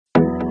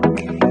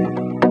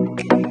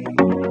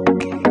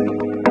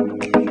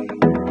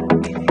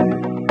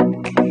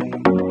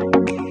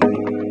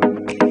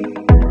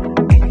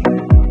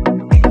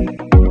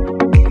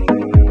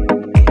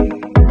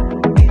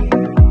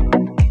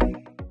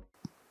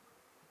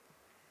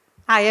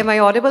Hi, am I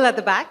audible at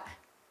the back?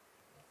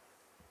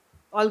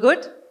 All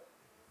good?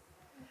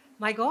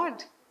 My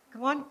God,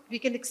 come on, we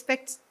can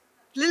expect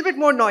a little bit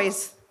more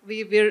noise.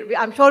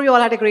 I'm sure we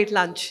all had a great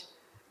lunch.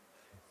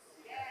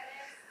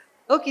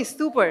 Okay,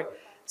 super.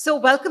 So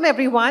welcome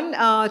everyone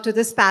to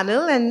this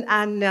panel.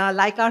 And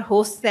like our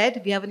host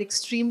said, we have an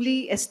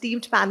extremely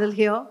esteemed panel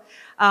here.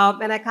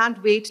 And I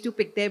can't wait to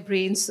pick their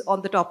brains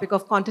on the topic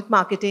of content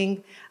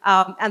marketing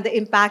and the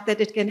impact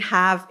that it can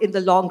have in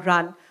the long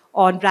run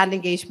on brand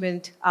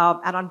engagement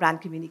and on brand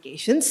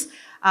communications.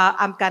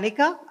 I'm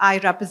Kanika. I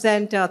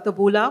represent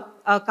Taboola,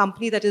 a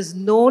company that is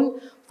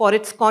known for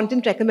its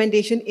content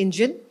recommendation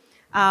engine.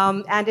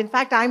 And in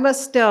fact, I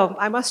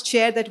must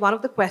share that one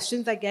of the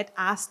questions I get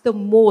asked the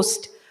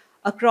most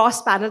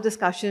across panel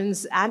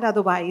discussions and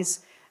otherwise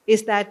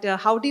is that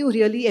how do you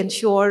really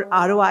ensure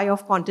ROI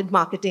of content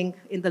marketing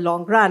in the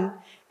long run?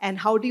 And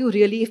how do you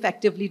really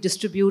effectively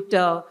distribute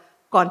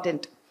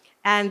content?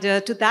 And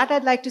to that,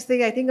 I'd like to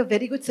say, I think a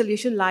very good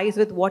solution lies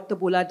with what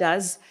Taboola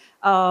does,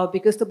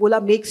 because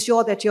Taboola makes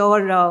sure that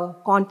your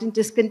content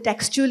is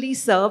contextually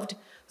served.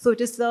 So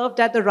it is served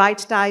at the right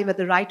time, at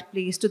the right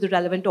place to the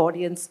relevant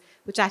audience,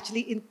 which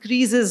actually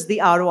increases the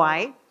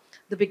ROI,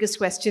 the biggest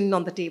question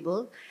on the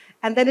table.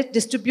 And then it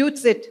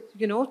distributes it,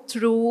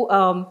 through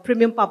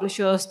premium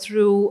publishers,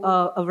 through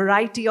a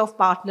variety of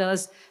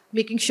partners,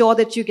 making sure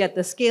that you get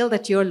the scale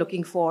that you're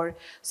looking for.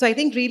 So I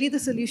think really the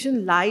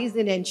solution lies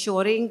in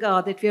ensuring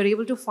that we are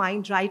able to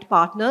find right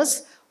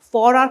partners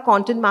for our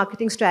content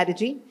marketing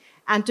strategy.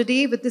 And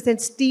today, with this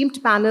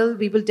esteemed panel,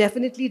 we will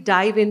definitely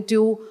dive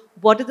into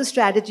what are the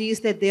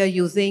strategies that they are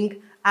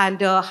using and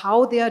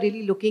how they are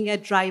really looking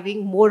at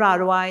driving more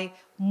ROI,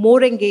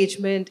 more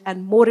engagement,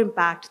 and more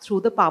impact through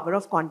the power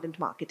of content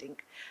marketing.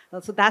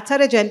 So that's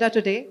our agenda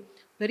today.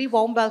 Very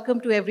warm welcome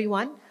to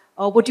everyone.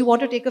 Would you want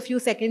to take a few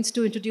seconds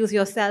to introduce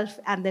yourself,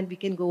 and then we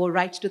can go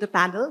right to the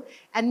panel?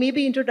 And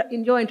maybe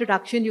in your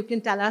introduction, you can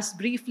tell us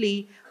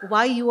briefly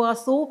why you are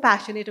so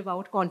passionate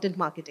about content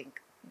marketing.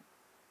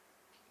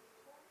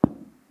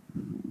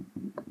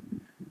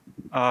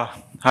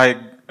 Hi,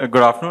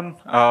 good afternoon.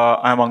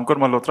 I'm Ankur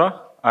Malhotra.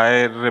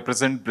 I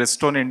represent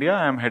Bridgestone India.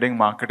 I'm heading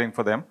marketing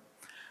for them.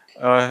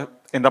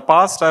 In the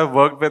past, I've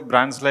worked with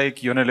brands like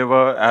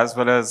Unilever as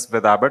well as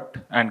with Abbott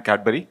and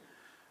Cadbury.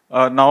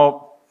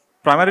 Now,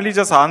 primarily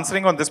just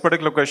answering on this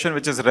particular question,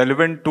 which is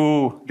relevant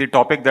to the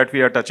topic that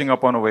we are touching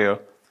upon over here.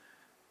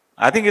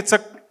 I think it's a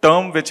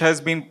term which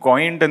has been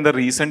coined in the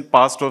recent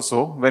past or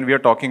so when we are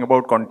talking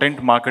about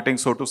content marketing,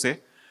 so to say.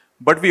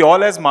 But we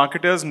all as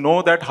marketers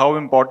know that how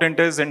important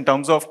it is in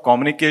terms of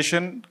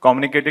communication,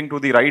 communicating to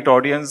the right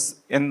audience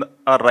in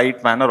a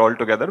right manner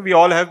altogether. We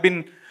all have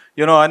been,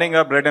 earning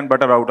our bread and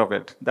butter out of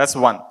it. That's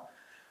one.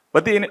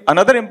 But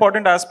another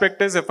important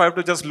aspect is if I have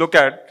to just look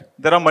at,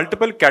 there are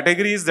multiple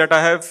categories that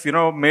I have,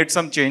 made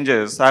some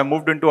changes. I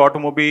moved into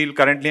automobile.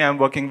 Currently, I'm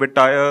working with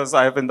tires.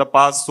 I have in the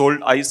past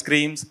sold ice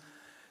creams.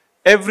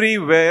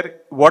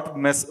 Everywhere, what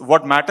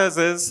matters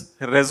is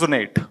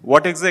resonate.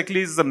 What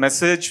exactly is the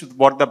message,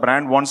 what the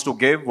brand wants to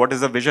give, what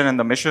is the vision and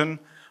the mission,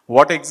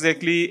 what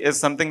exactly is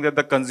something that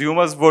the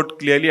consumers would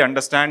clearly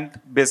understand,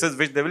 basis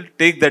which they will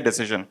take their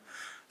decision.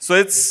 So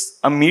it's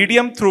a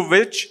medium through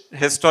which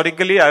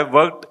historically I've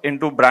worked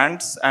into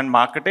brands and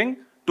marketing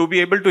to be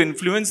able to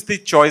influence the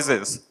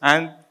choices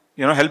and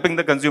helping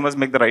the consumers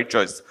make the right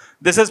choice.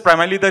 This is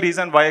primarily the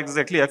reason why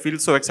exactly I feel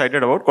so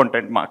excited about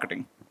content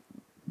marketing.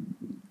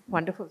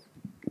 Wonderful.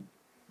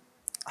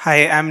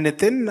 Hi, I'm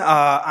Nitin.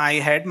 I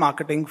head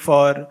marketing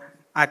for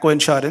Acko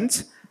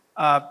Insurance.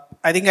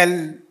 I think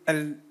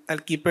I'll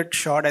keep it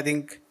short. I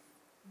think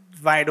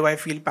why do I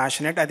feel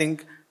passionate? I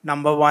think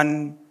number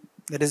one,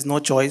 there is no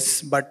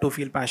choice but to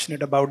feel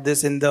passionate about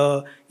this in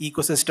the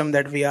ecosystem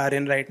that we are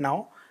in right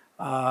now.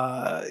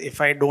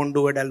 If I don't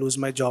do it, I'll lose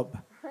my job,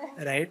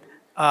 right?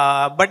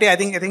 But yeah, I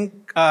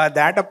think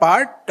that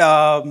apart,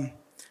 I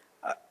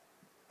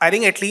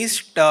think at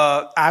least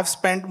I've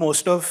spent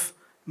most of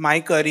my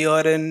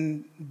career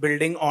in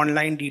building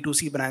online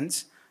D2C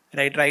brands,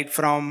 right? Right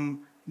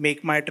from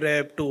Make My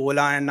Trip to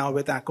Ola and now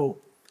with Acko,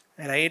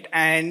 right?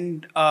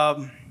 And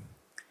I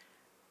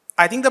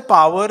think the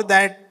power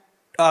that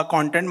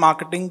content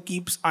marketing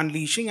keeps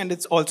unleashing, and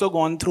it's also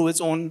gone through its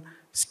own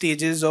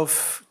stages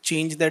of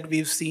change that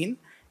we've seen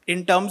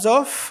in terms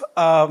of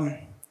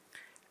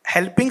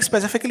helping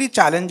specifically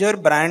challenger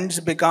brands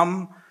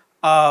become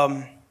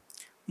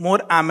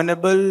more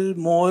amenable,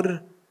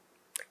 more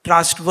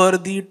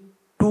trustworthy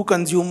to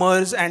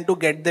consumers and to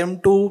get them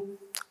to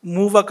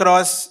move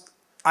across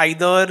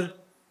either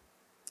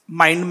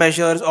mind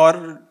measures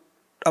or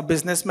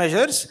business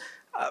measures.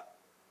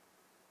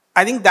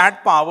 I think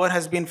that power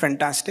has been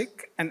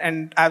fantastic,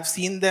 and I've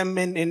seen them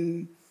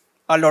in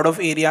a lot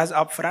of areas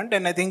up front,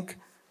 and I think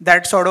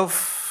that's sort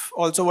of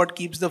also what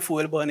keeps the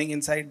fuel burning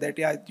inside, that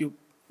yeah, you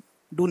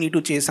do need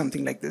to chase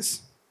something like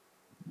this.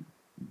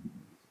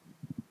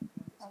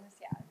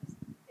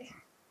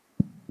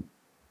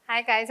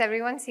 Hi guys,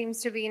 everyone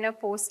seems to be in a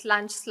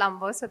post-lunch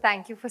slumber, so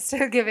thank you for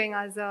still giving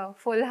us a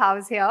full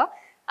house here.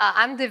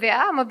 I'm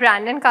Divya. I'm a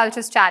brand and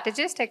culture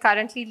strategist. I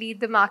currently lead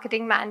the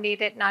marketing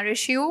mandate at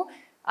Nourish You.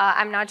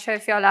 I'm not sure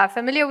if you all are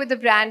familiar with the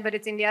brand, but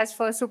it's India's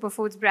first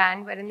superfoods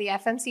brand. We're in the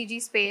FMCG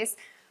space.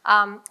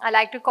 I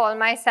like to call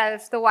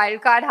myself the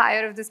wildcard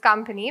hire of this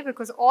company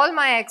because all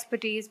my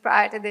expertise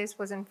prior to this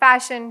was in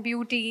fashion,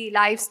 beauty,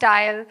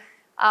 lifestyle.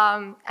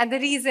 And the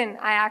reason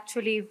I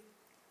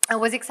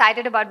was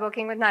excited about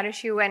working with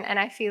Nourish You, and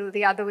I feel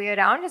the other way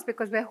around, is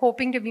because we're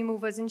hoping to be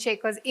movers and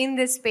shakers in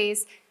this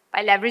space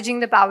by leveraging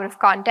the power of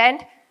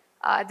content.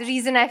 The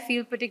reason I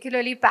feel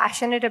particularly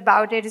passionate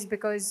about it is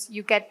because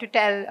you get to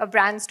tell a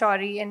brand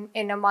story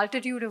in a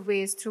multitude of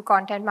ways through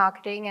content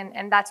marketing,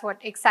 and that's what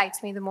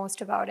excites me the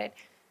most about it.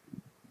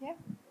 Yeah.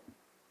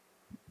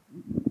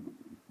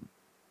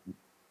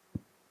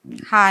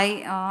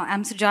 Hi,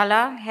 I'm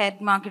Sujala,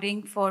 Head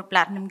Marketing for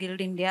Platinum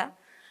Guild India.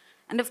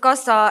 And of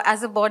course,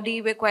 as a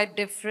body, we're quite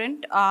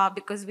different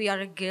because we are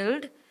a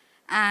guild.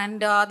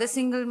 And the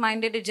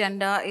single-minded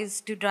agenda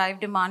is to drive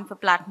demand for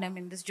platinum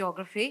in this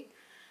geography.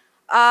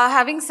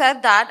 Having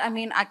said that, I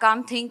mean, I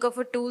can't think of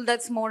a tool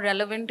that's more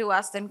relevant to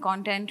us than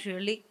content,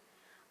 really.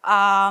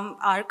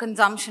 Our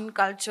consumption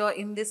culture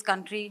in this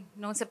country,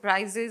 no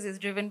surprises, is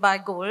driven by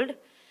gold.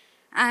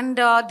 And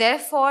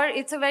therefore,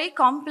 it's a very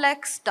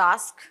complex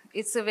task.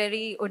 It's a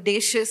very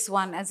audacious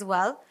one as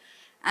well.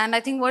 And I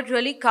think what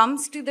really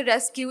comes to the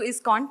rescue is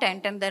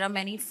content. And there are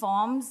many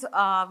forms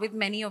with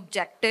many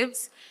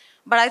objectives.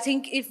 But I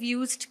think if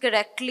used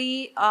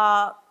correctly,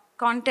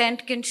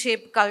 content can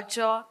shape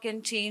culture,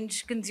 can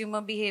change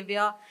consumer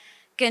behavior,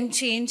 can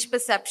change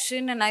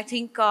perception. And I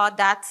think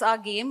that's our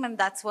game, and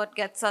that's what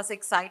gets us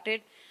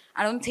excited.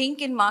 I don't think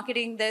in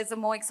marketing there's a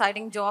more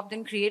exciting job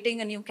than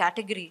creating a new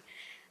category.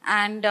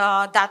 And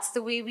that's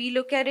the way we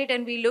look at it,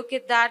 and we look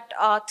at that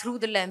through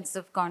the lens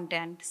of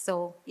content.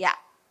 So, yeah.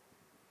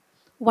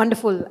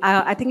 Wonderful.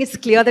 I think it's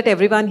clear that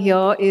everyone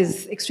here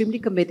is extremely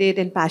committed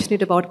and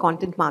passionate about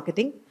content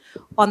marketing.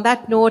 On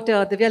that note,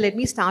 Divya, let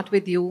me start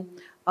with you.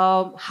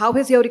 How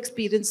has your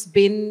experience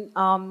been,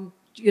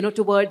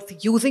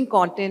 towards using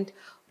content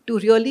to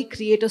really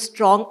create a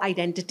strong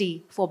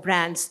identity for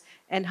brands?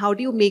 And how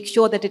do you make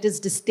sure that it is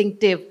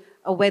distinctive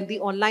when the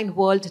online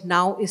world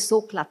now is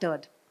so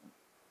cluttered?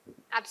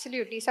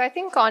 Absolutely. So I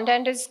think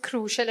content is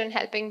crucial in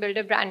helping build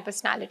a brand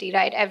personality,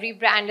 right? Every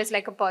brand is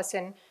like a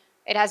person.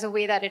 It has a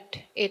way that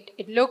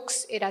it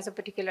looks, it has a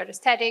particular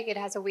aesthetic, it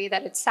has a way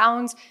that it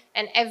sounds,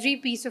 and every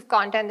piece of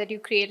content that you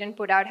create and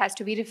put out has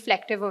to be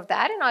reflective of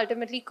that and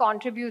ultimately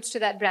contributes to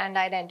that brand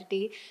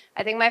identity.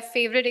 I think my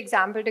favorite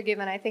example to give,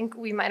 and I think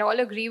we might all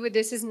agree with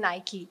this, is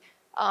Nike.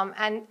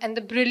 And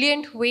the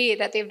brilliant way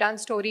that they've done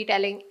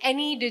storytelling,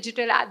 any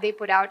digital ad they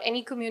put out,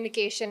 any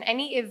communication,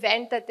 any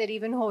event that they're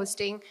even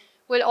hosting,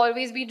 will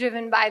always be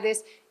driven by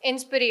this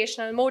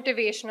inspirational,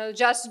 motivational,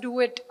 just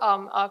do it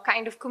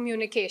kind of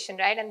communication,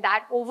 right? And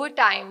that over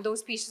time,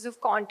 those pieces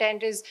of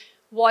content is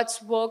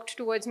what's worked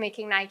towards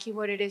making Nike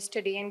what it is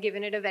today and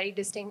given it a very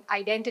distinct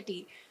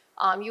identity.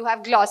 You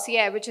have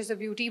Glossier, which is a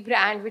beauty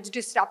brand which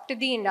disrupted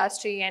the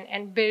industry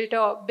and built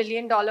a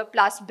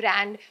billion-dollar-plus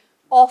brand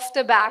off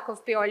the back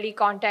of purely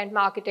content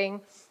marketing.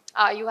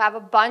 You have a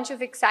bunch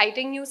of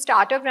exciting new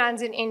starter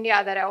brands in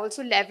India that are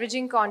also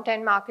leveraging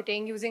content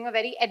marketing, using a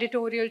very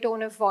editorial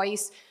tone of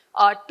voice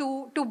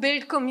to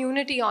build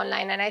community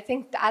online. And I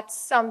think that's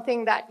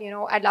something that,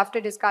 I'd love to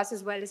discuss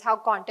as well, is how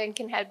content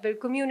can help build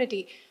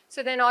community.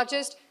 So they're not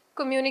just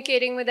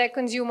communicating with their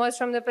consumers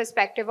from the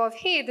perspective of,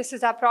 hey, this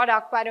is our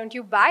product, why don't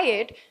you buy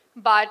it?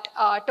 But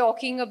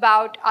talking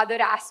about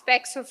other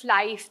aspects of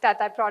life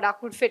that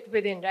product would fit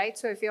within, right?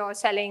 So if you're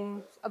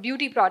selling a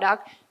beauty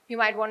product, you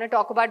might want to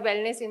talk about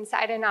wellness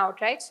inside and out,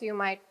 right? So you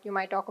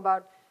might talk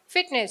about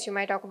fitness, you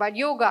might talk about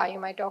yoga, you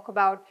might talk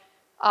about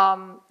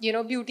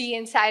beauty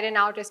inside and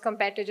out as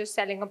compared to just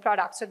selling a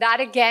product. So that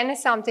again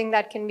is something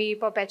that can be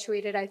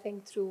perpetuated, I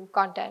think, through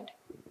content.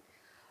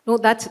 No,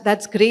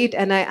 that's great,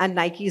 and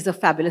Nike is a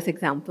fabulous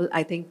example.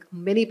 I think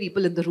many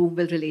people in the room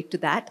will relate to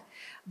that.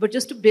 But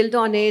just to build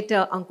on it,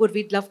 Ankur,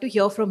 we'd love to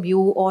hear from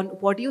you on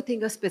what do you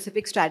think are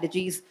specific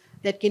strategies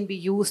that can be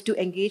used to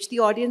engage the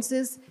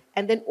audiences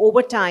and then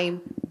over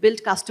time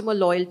build customer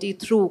loyalty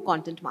through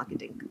content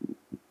marketing?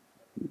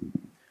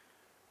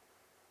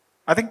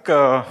 I think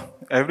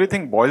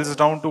everything boils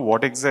down to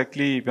what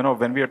exactly,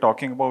 when we are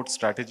talking about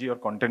strategy or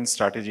content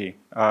strategy,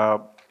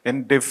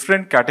 in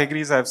different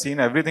categories I've seen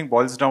everything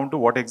boils down to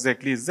what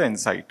exactly is the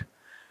insight.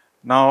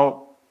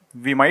 Now,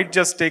 we might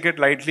just take it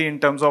lightly in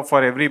terms of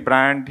for every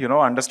brand,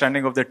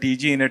 understanding of the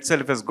TG in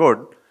itself is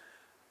good.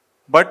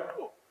 But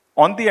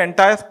on the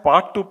entire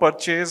path to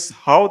purchase,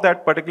 how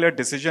that particular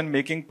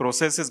decision-making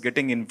process is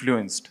getting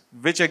influenced,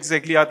 which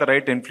exactly are the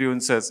right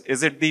influences?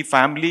 Is it the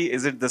family?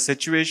 Is it the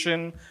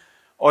situation?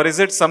 Or is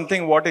it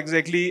something what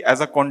exactly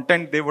as a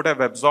content they would have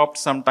absorbed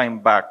some time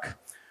back?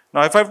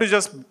 Now, if I have to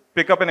just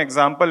pick up an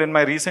example in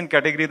my recent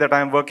category that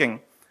I am working,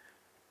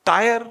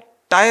 tire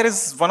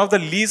is one of the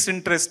least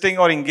interesting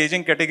or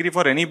engaging category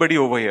for anybody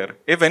over here.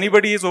 If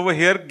anybody is over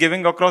here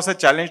giving across a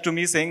challenge to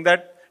me saying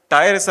that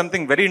tire is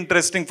something very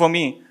interesting for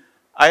me,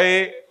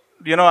 I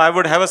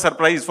would have a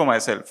surprise for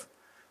myself.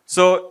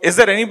 So is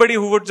there anybody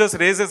who would just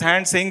raise his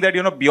hand saying that,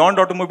 beyond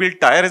automobile,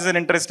 tire is an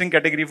interesting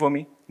category for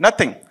me?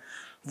 Nothing.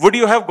 Would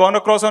you have gone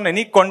across on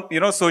any,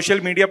 social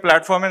media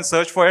platform and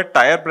searched for a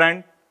tire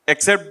brand,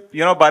 except,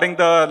 barring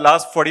the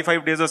last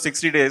 45 days or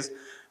 60 days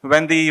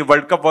when the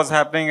World Cup was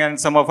happening and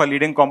some of our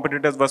leading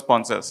competitors were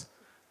sponsors?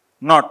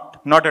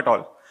 Not at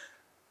all.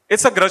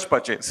 It's a grudge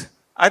purchase.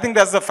 I think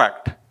that's the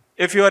fact.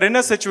 If you are in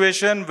a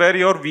situation where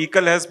your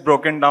vehicle has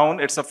broken down,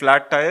 it's a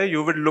flat tire,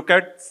 you would look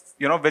at,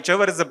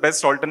 whichever is the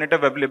best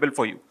alternative available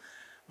for you.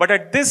 But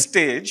at this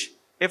stage,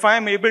 if I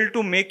am able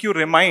to make you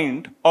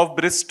remind of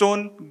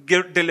Bridgestone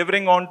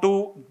delivering on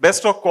to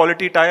best of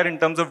quality tire in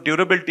terms of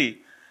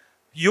durability,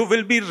 you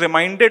will be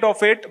reminded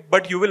of it,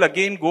 but you will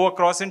again go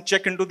across and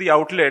check into the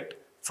outlet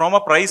from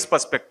a price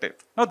perspective.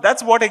 Now,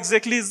 that's what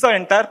exactly is the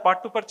entire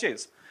part to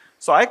purchase.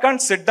 So I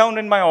can't sit down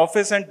in my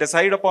office and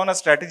decide upon a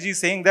strategy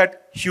saying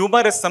that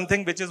humor is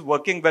something which is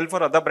working well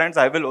for other brands,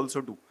 I will also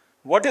do.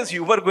 What is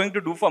humor going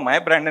to do for my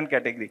brand and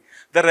category?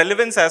 The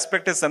relevance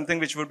aspect is something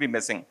which would be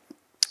missing.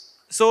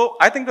 So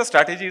I think the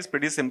strategy is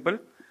pretty simple.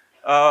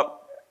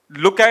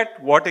 Look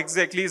at what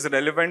exactly is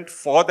relevant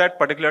for that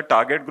particular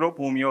target group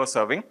whom you are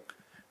serving.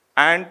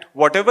 And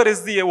whatever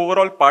is the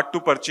overall part to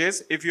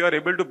purchase, if you are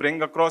able to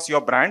bring across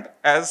your brand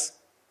as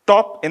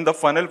top in the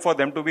funnel for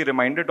them to be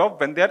reminded of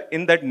when they are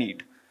in that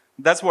need.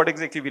 That's what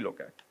exactly we look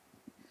at.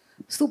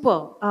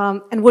 Super.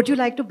 And would you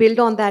like to build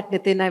on that,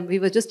 Nitin? We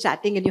were just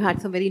chatting and you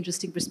had some very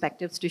interesting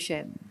perspectives to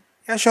share.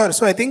 Yeah, sure.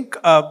 So I think,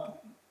 I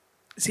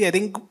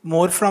think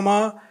more from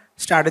a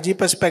strategy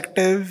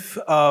perspective,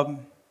 at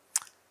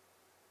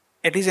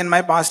least in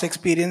my past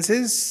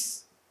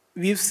experiences,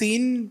 we've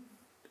seen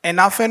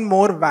enough and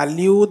more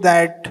value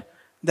that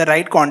the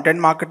right content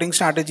marketing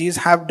strategies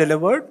have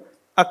delivered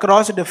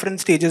across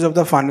different stages of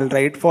the funnel,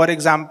 right? For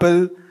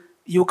example,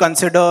 you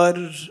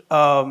consider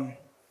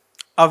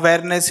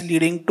awareness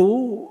leading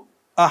to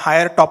a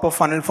higher top of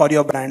funnel for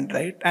your brand,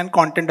 right? And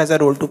content has a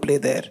role to play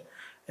there,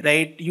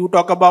 right? You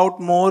talk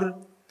about more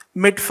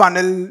mid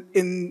funnel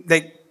in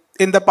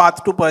the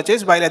path to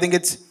purchase, while I think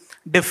it's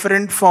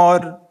different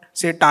for,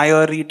 say,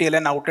 tire, retail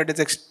and outlet.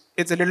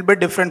 It's a little bit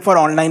different for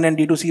online and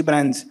D2C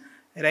brands,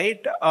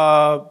 right?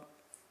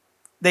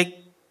 Like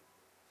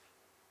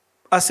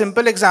a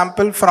simple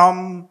example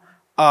from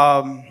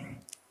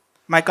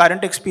my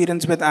current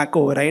experience with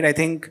Acko, right? I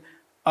think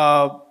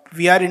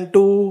we are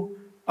into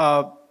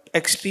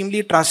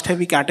extremely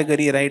trust-heavy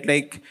category, right?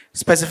 Like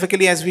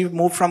specifically as we've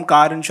moved from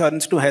car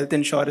insurance to health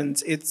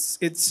insurance,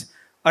 it's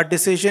a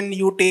decision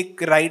you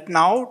take right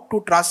now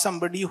to trust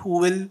somebody who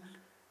will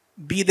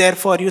be there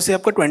for you, say,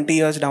 up to 20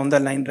 years down the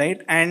line,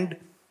 right? And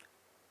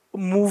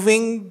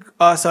moving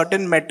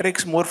certain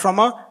metrics more from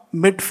a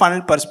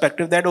mid-funnel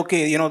perspective that,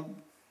 okay,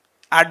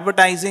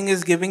 advertising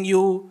is giving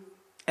you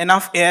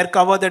enough air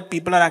cover that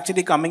people are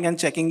actually coming and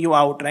checking you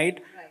out,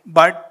 right?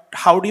 But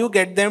how do you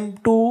get them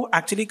to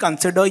actually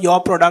consider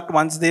your product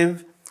once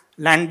they've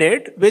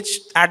landed, which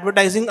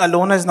advertising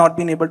alone has not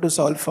been able to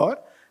solve for,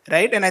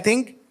 right? And I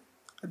think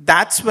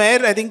that's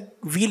where I think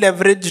we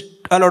leveraged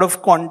a lot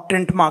of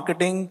content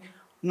marketing,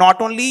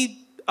 not only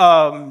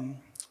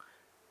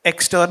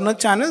external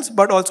channels,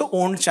 but also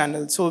owned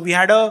channels. So we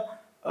had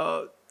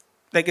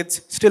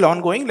it's still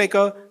ongoing, like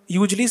a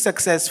hugely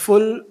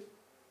successful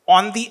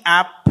on the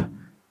app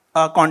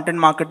content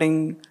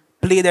marketing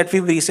play that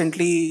we've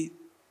recently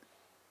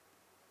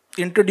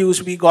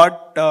introduced. We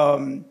got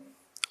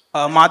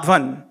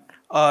Madhvan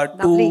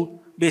to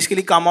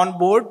basically come on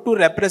board to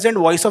represent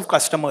voice of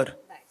customer,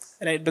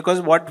 right?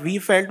 Because what we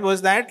felt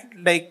was that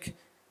like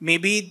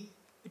maybe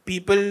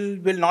people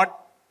will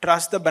not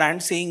trust the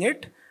brand saying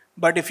it,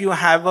 but if you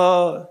have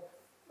an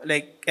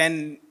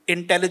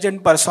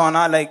intelligent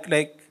persona like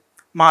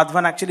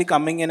Madhvan actually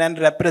coming in and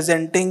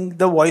representing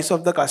the voice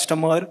of the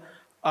customer,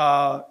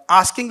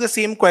 asking the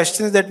same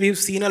questions that we've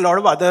seen a lot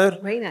of other,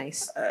 very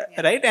nice,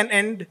 right?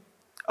 And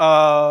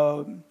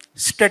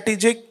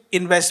strategic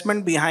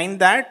investment behind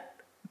that,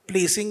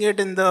 placing it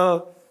in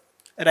the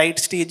right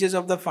stages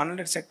of the funnel,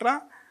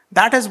 etc.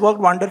 That has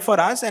worked wonder for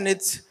us, and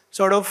it's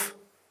sort of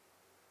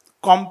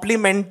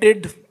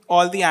complemented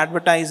all the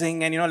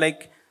advertising and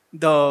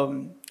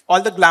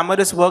all the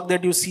glamorous work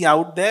that you see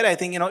out there. I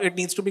think it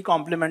needs to be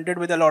complemented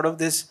with a lot of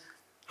this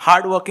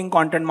hard-working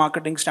content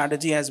marketing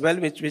strategy as well,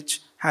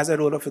 which has a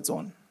role of its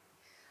own.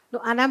 No,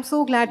 and I'm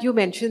so glad you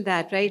mentioned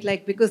that, right?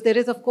 Like, because there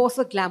is, of course,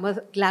 a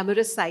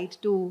glamorous side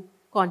to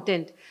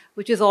content,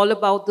 which is all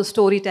about the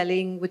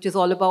storytelling, which is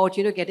all about,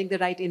 getting the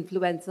right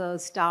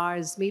influencers,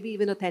 stars, maybe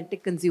even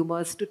authentic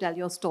consumers to tell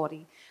your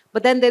story.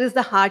 But then there is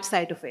the hard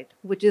side of it,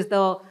 which is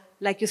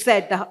like you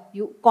said,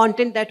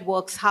 content that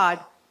works hard,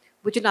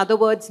 which in other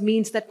words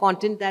means that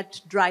content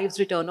that drives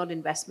return on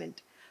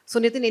investment. So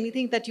Nitin,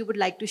 anything that you would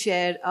like to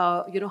share,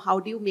 how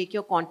do you make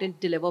your content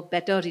deliver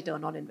better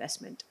return on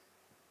investment?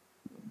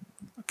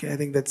 Okay, I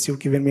think you've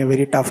given me a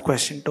very tough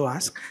question to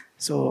ask.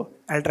 So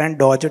I'll try and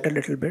dodge it a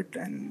little bit.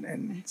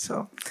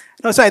 So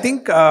I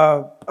think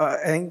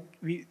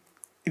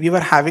we were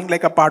having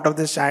like a part of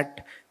this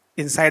chat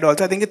inside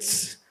also. I think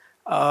it's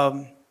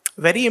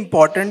very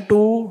important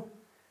to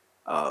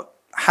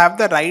have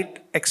the right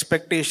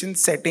expectation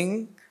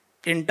setting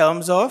in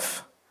terms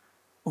of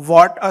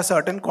what a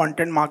certain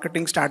content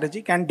marketing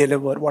strategy can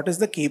deliver. What is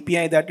the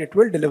KPI that it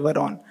will deliver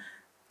on?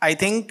 I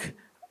think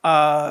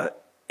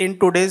in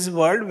today's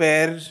world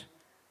where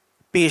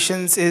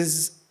patience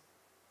is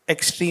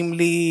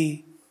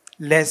extremely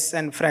less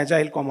and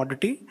fragile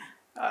commodity,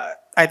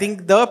 I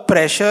think the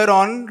pressure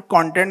on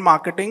content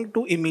marketing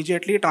to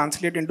immediately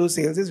translate into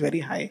sales is very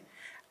high.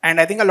 And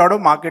I think a lot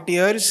of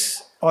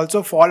marketeers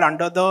also fall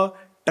under the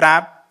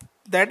trap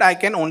that I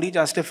can only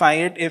justify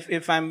it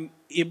if I'm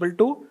able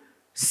to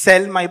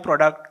sell my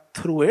product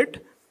through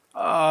it.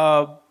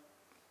 I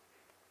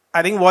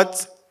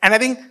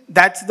think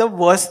that's the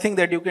worst thing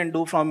that you can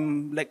do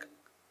from like,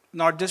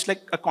 not just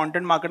like a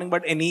content marketing,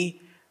 but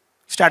any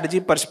strategy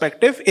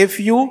perspective. If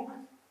you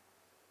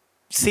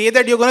say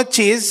that you're going to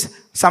chase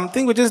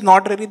something which is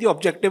not really the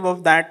objective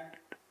of that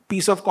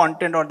piece of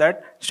content or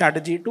that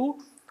strategy to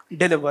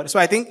deliver. So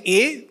I think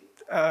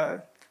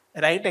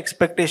right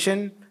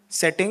expectation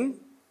setting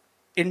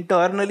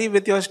internally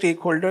with your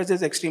stakeholders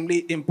is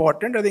extremely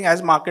important. I think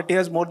as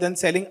marketers, more than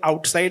selling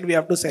outside, we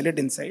have to sell it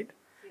inside,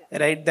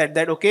 right?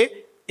 That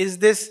okay, is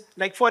this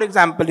like, for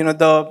example,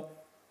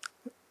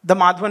 the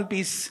Madhvan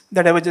piece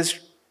that I was just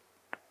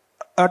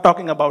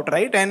talking about,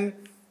 right? And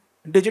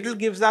digital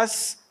gives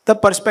us the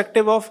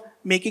perspective of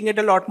making it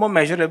a lot more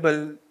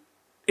measurable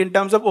in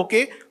terms of,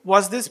 okay,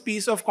 was this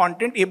piece of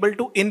content able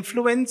to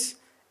influence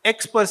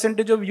X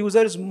percentage of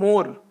users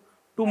more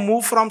to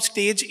move from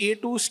stage A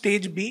to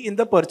stage B in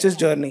the purchase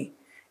journey?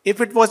 If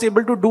it was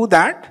able to do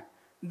that,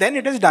 then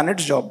it has done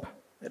its job,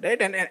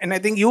 right? And I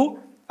think you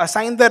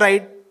assign the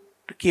right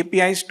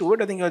KPIs to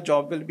it, I think your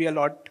job will be a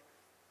lot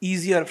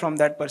easier from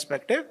that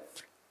perspective.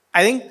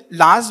 I think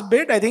last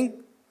bit, I think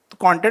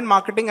content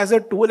marketing as a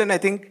tool, and I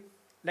think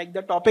like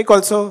the topic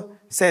also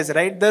says,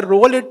 right, the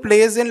role it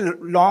plays in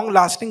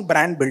long-lasting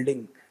brand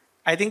building.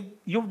 I think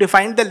you've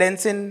defined the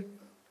lens in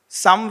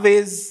some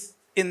ways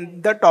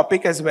in the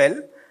topic as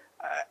well.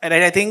 And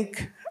I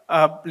think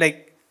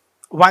like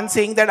one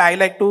saying that I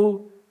like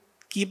to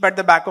keep at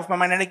the back of my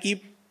mind, and I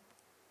keep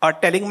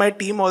telling my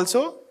team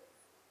also,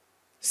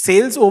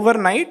 sales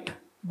overnight,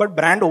 but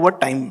brand over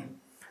time,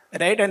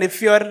 right? And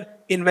if you're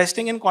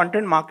investing in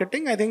content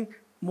marketing, I think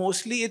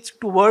mostly it's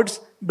towards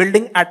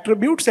building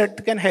attributes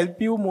that can help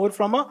you more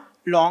from a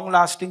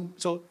long-lasting.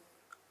 So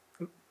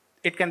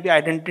it can be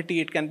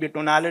identity, it can be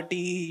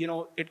tonality,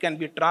 it can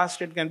be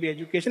trust, it can be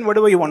education,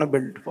 whatever you want to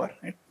build for.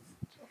 Right?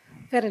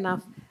 Fair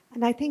enough.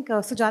 And I think,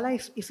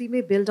 Sujala, if we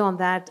may build on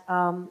that,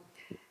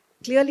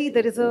 clearly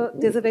there's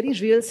a very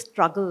real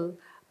struggle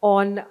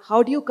on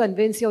how do you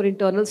convince your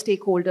internal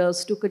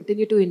stakeholders to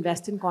continue to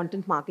invest in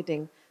content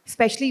marketing,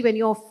 especially when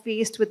you're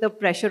faced with the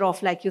pressure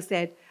of, like you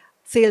said,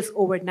 sales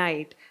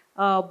overnight.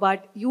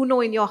 But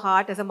in your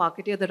heart as a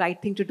marketer, the right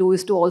thing to do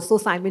is to also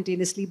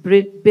simultaneously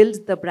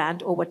build the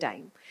brand over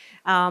time.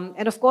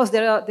 And of course,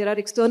 there are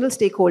external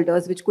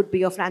stakeholders, which could be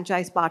your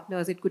franchise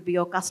partners, it could be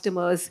your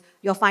customers,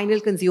 your final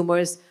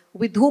consumers,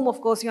 with whom, of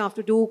course, you have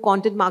to do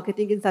content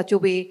marketing in such a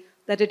way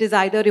that it is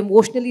either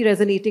emotionally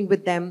resonating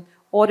with them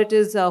or it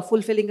is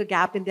fulfilling a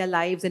gap in their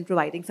lives and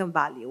providing some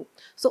value.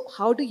 So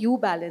how do you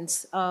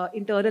balance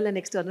internal and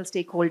external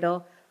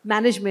stakeholder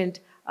management,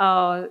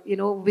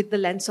 with the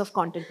lens of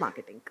content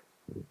marketing?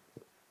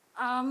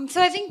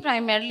 So I think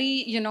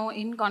primarily,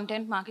 in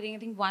content marketing, I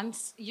think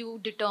once you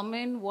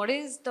determine what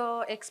is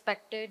the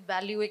expected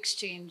value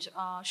exchange,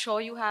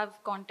 sure you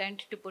have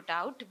content to put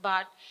out,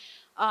 but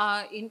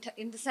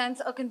in the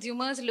sense a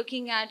consumer is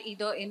looking at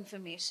either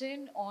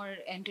information or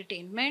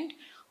entertainment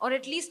or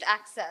at least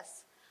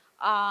access.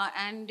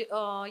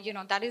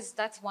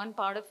 That's one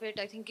part of it.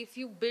 I think if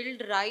you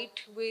build right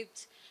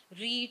with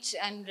reach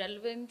and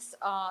relevance,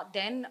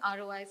 then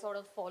ROI sort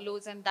of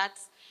follows, and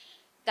that's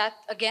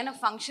again a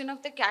function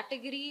of the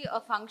category, a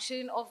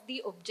function of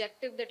the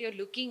objective that you're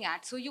looking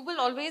at. So you will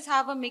always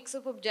have a mix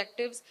of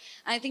objectives.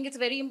 And I think it's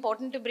very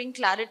important to bring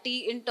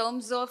clarity in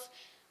terms of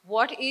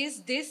what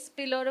is this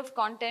pillar of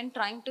content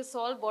trying to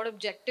solve, what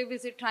objective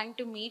is it trying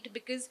to meet,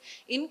 because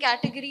in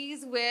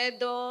categories where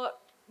the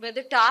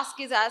task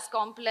is as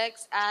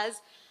complex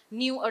as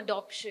new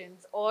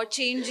adoptions or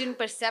change in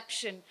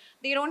perception,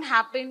 they don't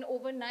happen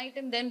overnight,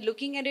 and then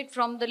looking at it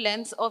from the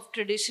lens of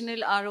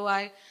traditional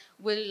ROI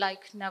will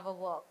never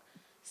work.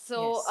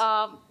 So,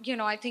 yes.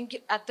 I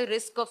think at the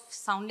risk of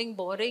sounding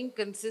boring,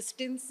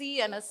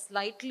 consistency and a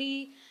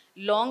slightly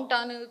long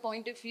tunnel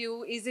point of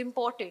view is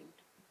important.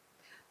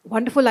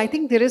 Wonderful. I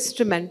think there is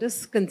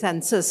tremendous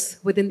consensus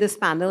within this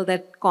panel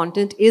that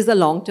content is a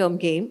long-term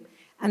game,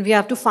 and we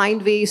have to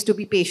find ways to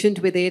be patient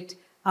with it,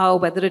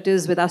 whether it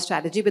is with our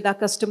strategy with our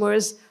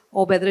customers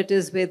or whether it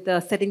is with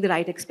setting the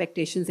right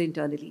expectations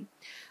internally.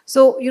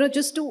 So,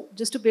 just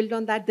to build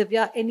on that,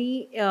 Divya,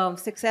 any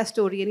success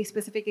story, any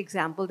specific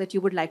example that you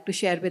would like to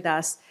share with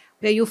us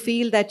where you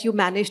feel that you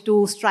managed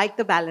to strike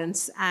the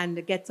balance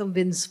and get some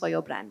wins for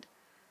your brand?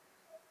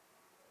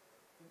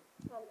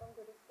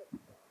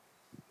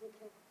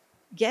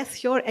 Yes,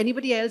 sure.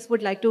 Anybody else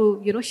would like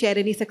to, share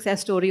any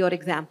success story or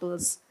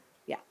examples?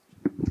 Yeah.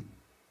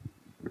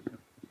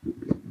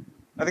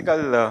 I think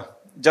I'll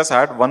just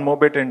add one more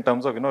bit in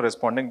terms of,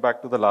 responding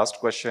back to the last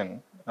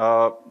question.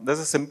 There's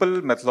a simple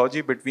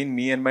methodology between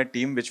me and my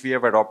team which we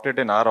have adopted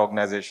in our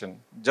organization.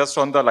 Just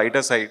on the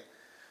lighter side,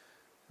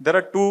 there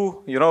are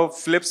two,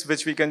 flips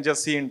which we can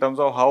just see in terms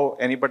of how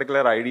any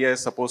particular idea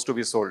is supposed to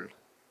be sold.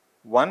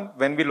 One,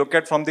 when we look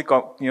at from the,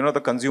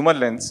 the consumer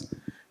lens,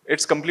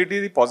 it's completely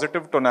the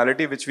positive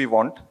tonality which we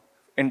want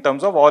in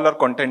terms of all our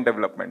content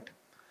development.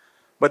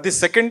 But the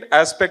second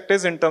aspect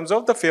is in terms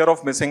of the fear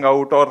of missing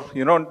out or,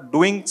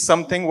 doing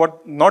something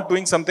not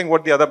doing something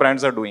what the other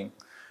brands are doing.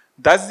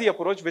 That's the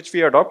approach which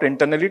we adopt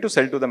internally to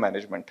sell to the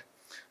management.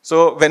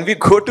 So when we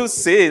go to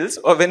sales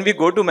or when we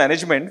go to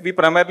management, we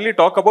primarily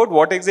talk about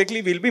what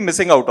exactly we'll be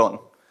missing out on.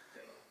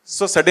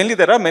 So suddenly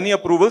there are many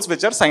approvals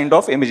which are signed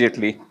off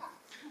immediately.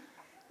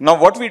 Now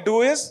what we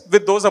do is,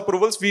 with those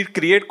approvals, we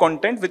create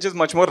content which is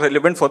much more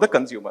relevant for the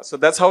consumer. So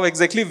that's how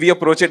exactly we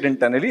approach it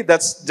internally.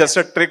 That's just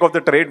a trick of the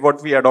trade what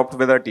we adopt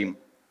with our team.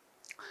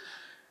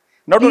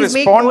 Now Please to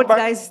respond make note,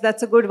 guys.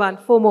 That's a good one.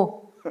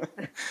 FOMO.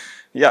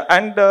 Yeah,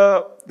 and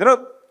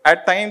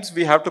at times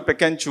we have to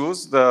pick and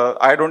choose.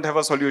 I don't have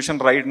a solution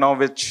right now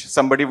which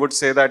somebody would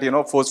say that,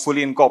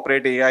 forcefully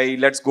incorporate AI,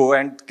 let's go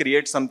and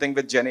create something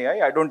with Gen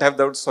AI. I don't have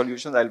those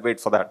solutions. I'll wait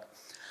for that.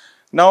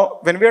 Now,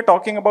 when we are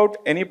talking about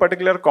any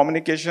particular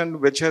communication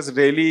which has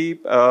really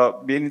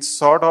been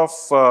sort of,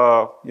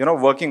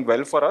 working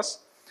well for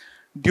us,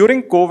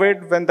 during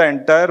COVID, when the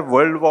entire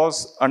world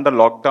was under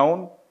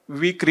lockdown,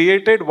 we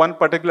created one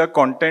particular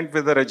content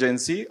with our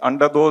agency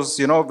under those,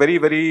 very,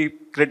 very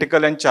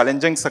critical and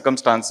challenging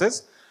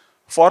circumstances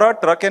for our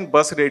truck and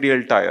bus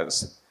radial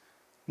tires.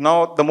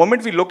 Now, the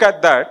moment we look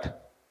at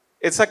that,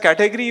 it's a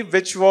category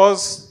which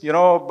was,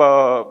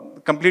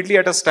 completely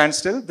at a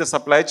standstill. The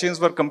supply chains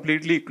were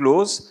completely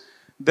closed.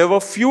 There were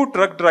few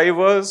truck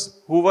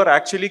drivers who were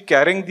actually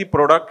carrying the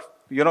product,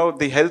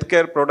 the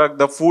healthcare product,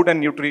 the food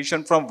and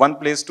nutrition from one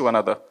place to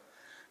another.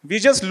 We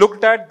just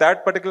looked at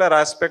that particular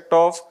aspect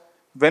of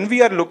when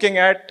we are looking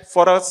at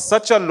for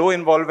such a low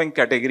involving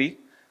category,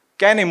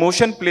 can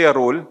emotion play a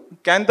role?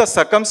 Can the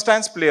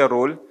circumstance play a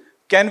role?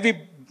 Can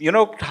we,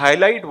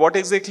 highlight what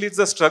exactly is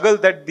the struggle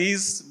that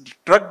these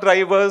truck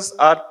drivers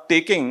are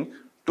taking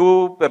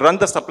to run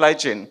the supply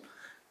chain?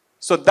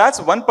 So that's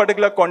one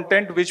particular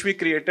content which we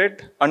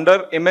created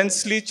under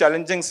immensely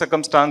challenging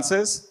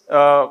circumstances.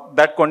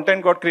 That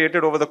content got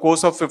created over the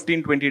course of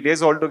 15, 20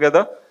 days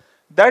altogether.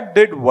 That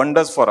did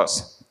wonders for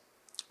us.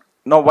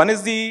 Now, one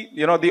is the,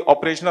 the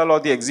operational or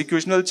the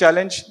executional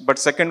challenge, but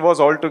second was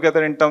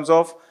altogether in terms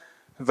of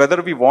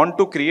whether we want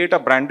to create a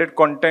branded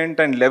content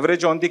and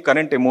leverage on the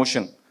current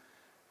emotion.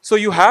 So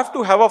you have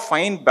to have a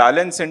fine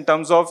balance in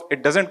terms of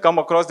it doesn't come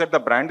across that the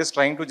brand is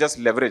trying to just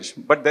leverage,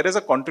 but there is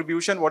a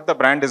contribution what the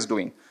brand is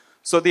doing.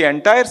 So the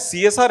entire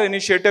CSR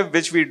initiative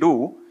which we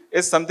do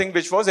is something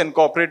which was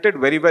incorporated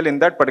very well in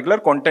that particular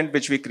content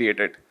which we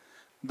created.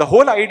 The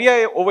whole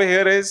idea over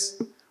here is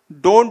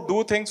don't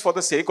do things for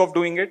the sake of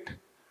doing it.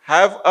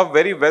 Have a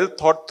very well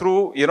thought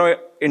through,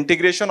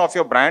 integration of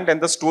your brand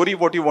and the story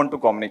what you want to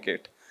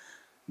communicate.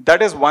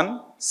 That is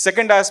one.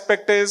 Second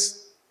aspect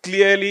is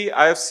clearly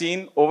I have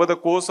seen over the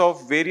course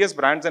of various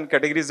brands and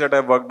categories that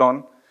I've worked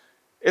on.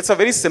 It's a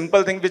very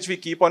simple thing which we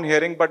keep on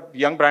hearing, but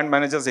young brand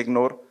managers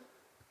ignore.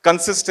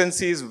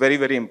 Consistency is very,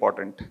 very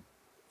important.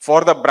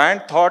 For the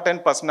brand thought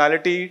and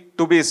personality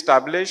to be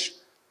established,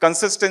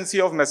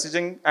 consistency of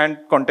messaging and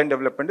content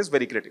development is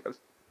very critical.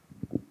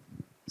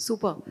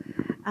 Super.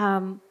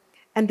 And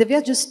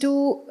Divya, just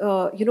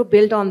to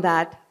build on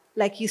that,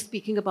 like he's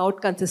speaking about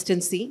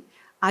consistency,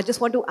 I just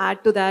want to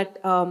add to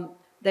that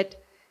that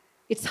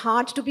it's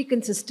hard to be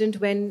consistent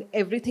when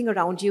everything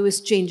around you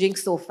is changing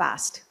so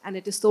fast and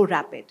it is so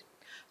rapid.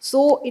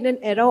 So in an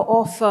era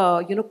of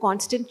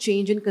constant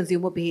change in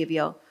consumer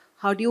behavior,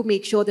 how do you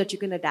make sure that you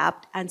can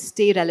adapt and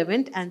stay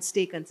relevant and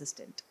stay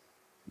consistent?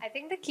 I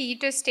think the key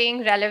to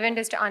staying relevant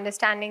is to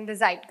understanding the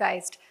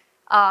zeitgeist.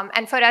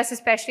 And for us,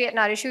 especially at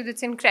Nourishu,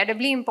 it's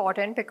incredibly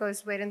important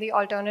because we're in the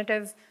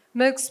alternative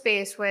milk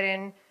space, we're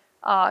in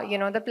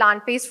the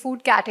plant-based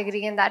food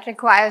category, and that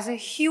requires a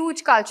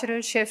huge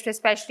cultural shift,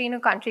 especially in a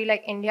country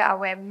like India,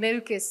 where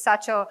milk is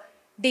such a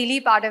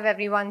daily part of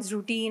everyone's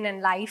routine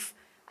and life.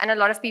 And a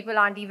lot of people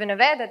aren't even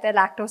aware that they're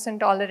lactose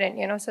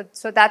intolerant,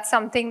 so that's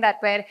something that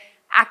we're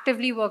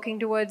actively working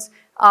towards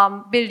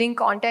building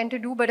content to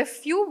do. But a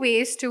few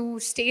ways to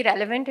stay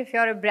relevant if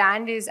you're a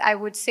brand is, I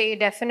would say,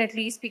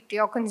 definitely speak to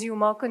your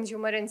consumer.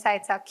 Consumer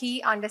insights are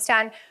key.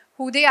 Understand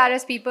who they are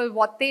as people,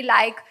 what they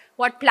like,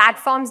 what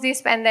platforms they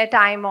spend their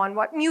time on,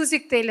 what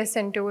music they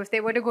listen to. If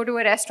they were to go to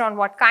a restaurant,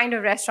 what kind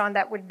of restaurant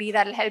that would be.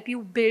 That'll help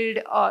you build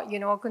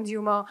a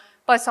consumer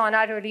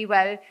persona really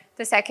well.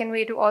 The second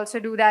way to also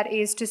do that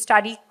is to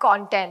study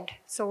content.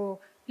 So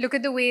look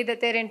at the way that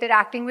they're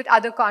interacting with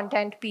other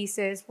content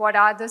pieces. What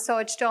are the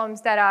search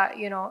terms that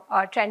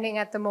are trending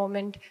at the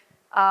moment?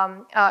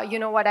 What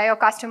are your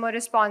customer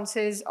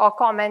responses or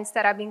comments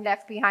that are being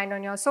left behind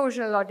on your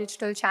social or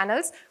digital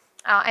channels?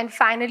 And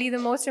finally, the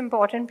most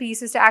important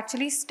piece is to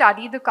actually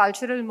study the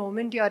cultural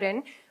moment you're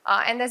in.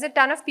 And there's a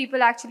ton of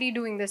people actually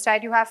doing this,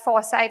 right? You have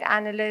foresight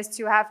analysts,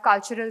 you have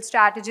cultural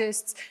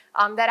strategists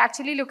that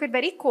actually look at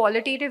very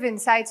qualitative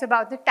insights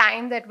about the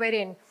time that we're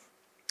in.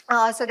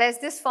 So there's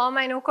this firm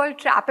I know called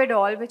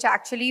Trapadol, which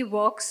actually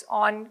works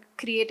on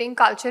creating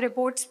culture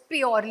reports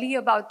purely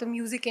about the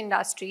music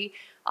industry.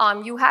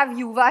 You have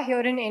Yuva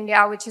here in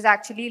India, which is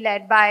actually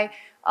led by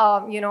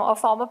a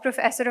former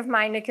professor of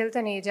mine, Nikhil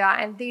Taneja,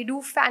 and they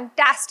do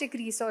fantastic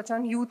research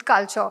on youth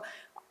culture.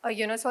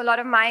 So a lot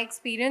of my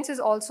experience is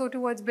also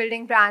towards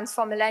building brands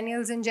for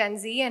millennials and Gen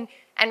Z. And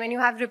when you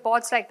have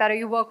reports like that, or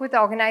you work with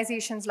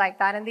organizations like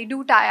that, and they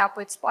do tie up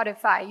with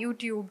Spotify,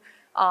 YouTube,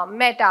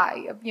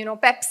 Meta,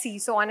 Pepsi,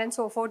 so on and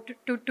so forth,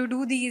 to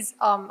do these,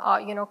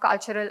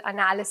 cultural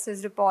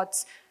analysis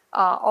reports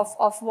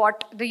of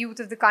what the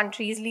youth of the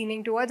country is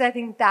leaning towards. I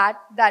think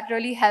that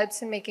really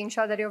helps in making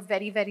sure that you're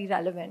very, very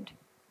relevant.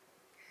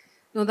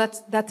 No,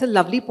 that's a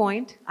lovely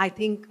point. I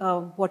think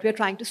what we're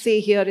trying to say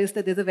here is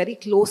that there's a very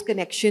close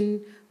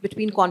connection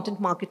between content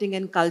marketing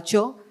and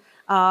culture.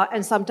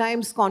 And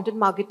sometimes content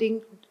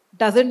marketing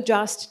doesn't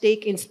just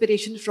take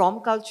inspiration from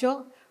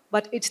culture,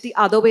 but it's the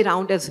other way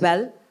around as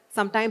well.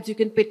 Sometimes you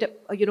can put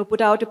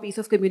out a piece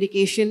of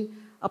communication,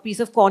 a piece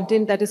of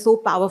content that is so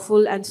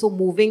powerful and so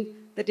moving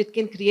that it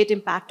can create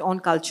impact on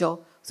culture.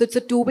 So it's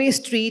a two-way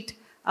street.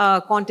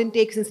 Content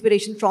takes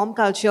inspiration from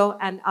culture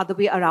and other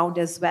way around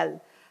as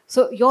well.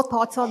 So your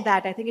thoughts on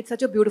that? I think it's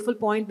such a beautiful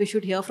point. We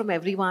should hear from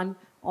everyone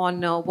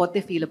on what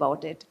they feel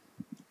about it.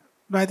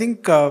 I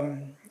think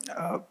 2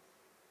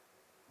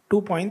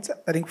 points.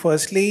 I think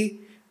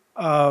firstly,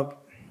 the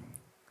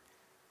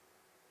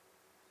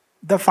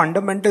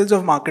fundamentals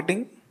of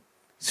marketing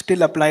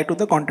still apply to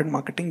the content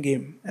marketing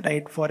game,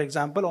 right? For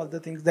example, all the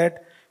things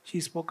that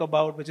she spoke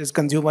about, which is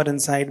consumer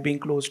insight, being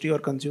close to your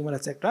consumer,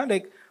 etc.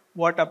 Like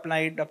what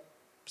applied,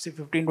 say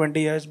 15, 20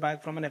 years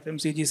back from an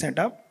FMCG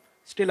setup,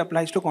 still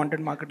applies to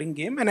content marketing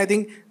game. And I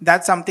think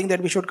that's something that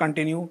we should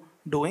continue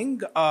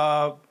doing.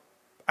 I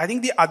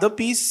think the other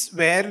piece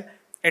where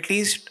at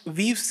least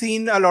we've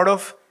seen a lot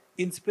of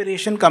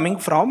inspiration coming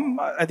from,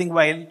 I think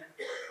while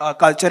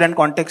culture and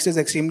context is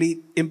extremely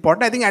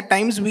important, I think at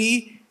times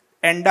we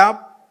end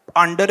up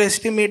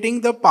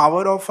underestimating the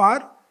power of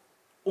our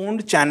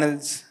owned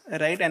channels,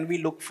 right? And we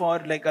look for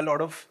like a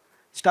lot of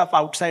stuff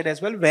outside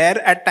as well,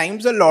 where at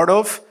times a lot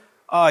of,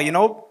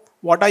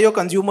 what are your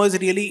consumers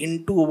really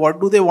into? What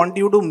do they want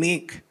you to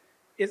make?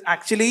 Is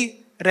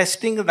actually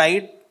resting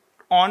right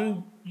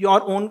on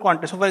your own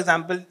content. So for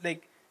example,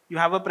 like you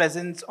have a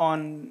presence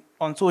on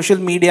social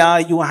media,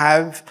 you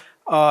have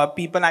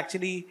people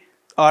actually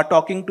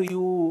talking to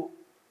you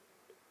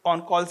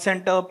on call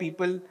center,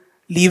 people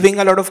leaving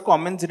a lot of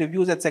comments,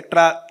 reviews,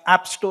 etc.,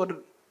 app store.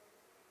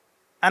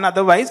 And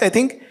otherwise, I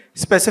think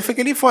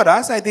specifically for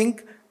us, I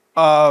think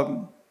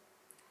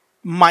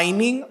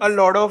mining a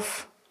lot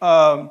of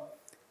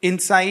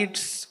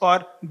insights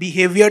or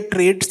behavior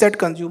traits that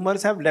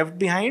consumers have left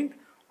behind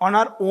on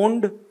our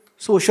own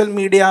social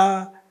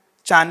media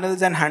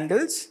channels and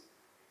handles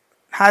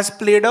has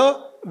played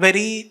a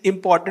very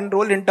important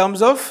role in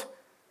terms of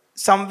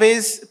some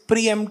ways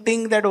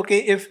preempting that, okay,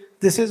 if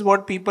this is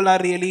what people are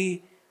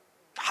really,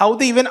 how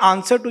they even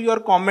answer to your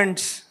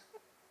comments,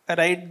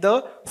 right?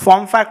 The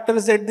form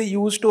factors that they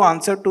use to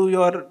answer to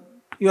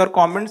your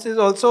comments is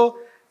also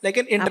like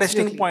an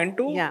interesting point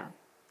to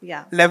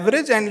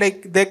leverage, and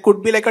like there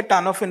could be like a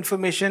ton of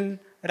information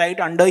right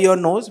under your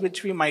nose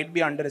which we might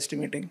be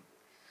underestimating.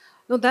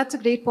 No, that's a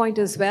great point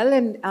as well,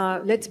 and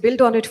let's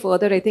build on it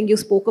further. I think you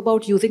spoke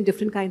about using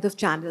different kinds of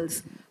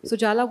channels. So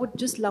Sujala, would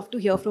just love to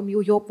hear from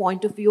you your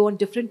point of view on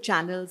different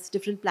channels,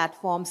 different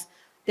platforms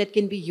that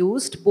can be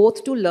used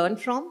both to learn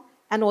from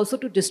and also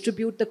to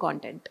distribute the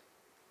content.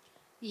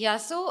 Yeah,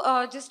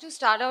 so just to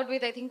start out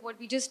with, I think what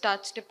we just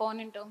touched upon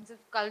in terms of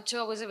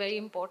culture was a very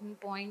important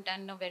point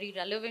and a very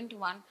relevant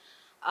one,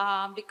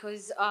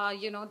 because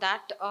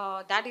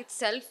that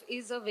itself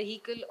is a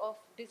vehicle of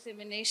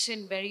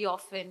dissemination very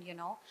often.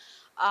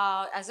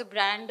 As a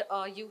brand,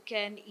 you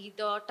can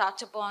either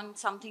touch upon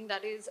something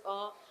that is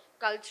a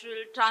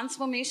cultural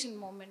transformation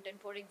moment, and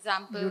for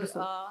example,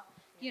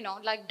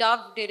 like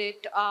Dove did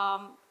it.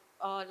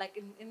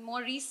 Like in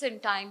more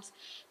recent times,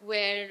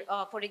 where,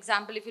 for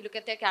example, if you look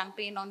at their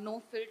campaign on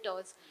no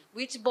filters,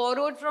 which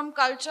borrowed from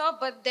culture,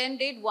 but then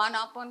did one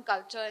up on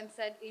culture and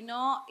said, in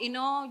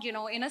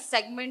a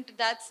segment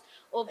that's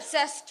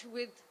obsessed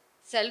with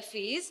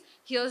selfies,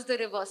 here's the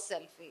reverse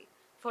selfie,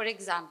 for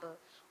example.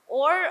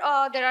 Or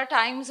there are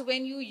times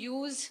when you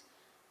use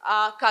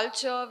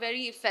culture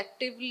very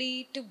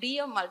effectively to be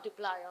a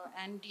multiplier,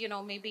 and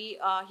maybe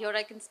here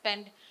I can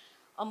spend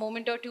a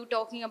moment or two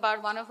talking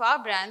about one of our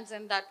brands,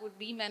 and that would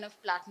be Men of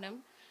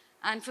Platinum.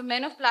 And for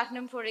Men of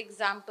Platinum, for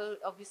example,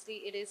 obviously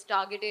it is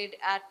targeted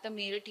at the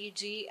male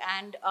TG,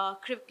 and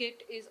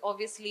cricket is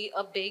obviously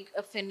a big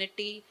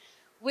affinity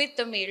with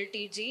the male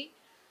TG.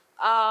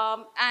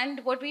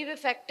 And what we've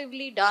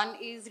effectively done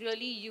is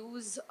really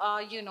use,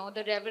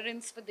 the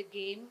reverence for the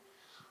game,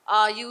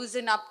 use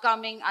an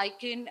upcoming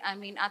icon. I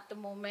mean, at the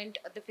moment,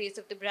 the face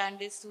of the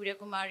brand is Surya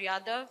Kumar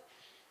Yadav.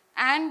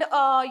 And,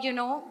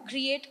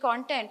 create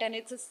content. And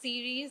it's a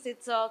series,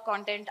 it's a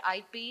content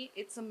IP,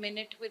 it's a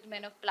minute with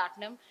Men of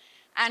Platinum.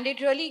 And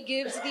it really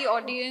gives the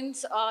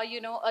audience,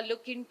 a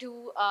look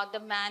into the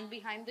man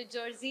behind the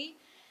jersey.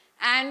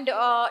 And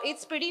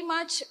it's pretty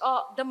much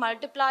the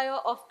multiplier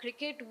of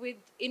cricket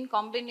in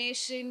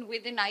combination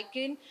with an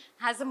icon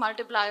has a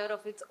multiplier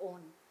of its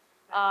own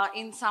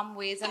in some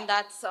ways. And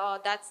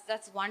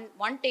that's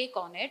one take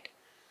on it.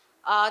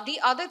 The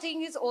other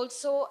thing is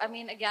also, I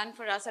mean, again,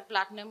 for us at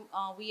Platinum,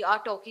 we are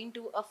talking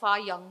to a far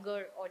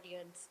younger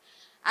audience.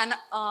 And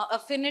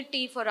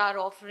affinity for our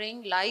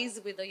offering lies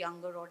with a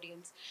younger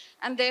audience.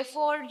 And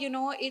therefore,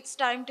 it's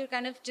time to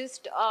kind of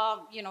just,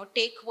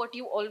 take what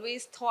you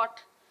always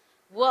thought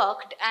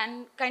worked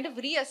and kind of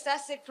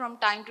reassess it from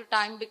time to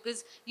time,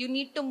 because you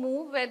need to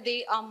move where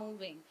they are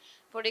moving.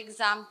 For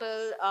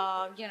example,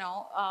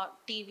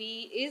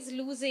 TV is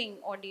losing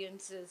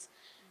audiences.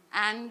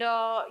 And,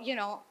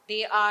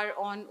 they are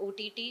on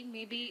OTT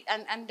maybe.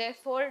 And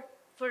therefore,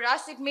 for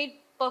us, it made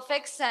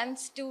perfect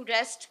sense to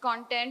rest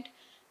content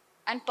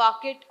and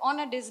park it on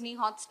a Disney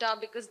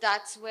Hotstar, because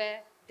that's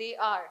where they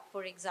are,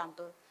 for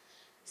example.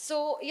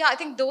 So, yeah, I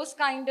think those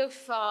kind of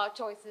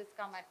choices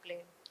come at play.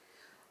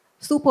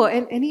 Super.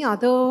 And any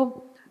other,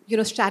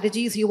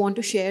 strategies you want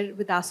to share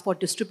with us for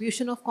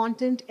distribution of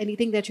content?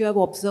 Anything that you have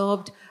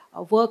observed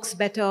works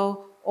better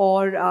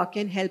or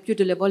can help you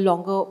deliver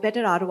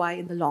better ROI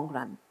in the long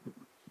run?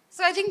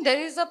 So I think there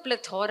is a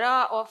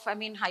plethora of,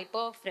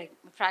 hyper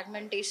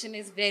fragmentation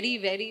is very,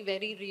 very,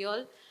 very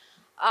real.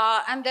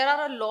 And there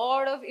are a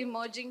lot of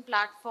emerging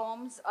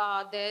platforms.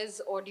 There's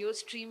audio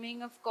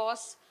streaming, of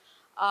course,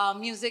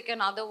 music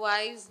and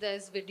otherwise.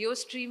 There's video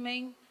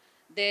streaming.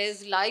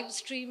 There's live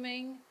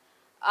streaming.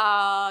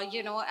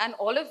 And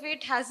all of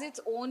it has its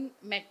own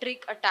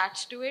metric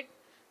attached to it.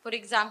 For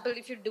example,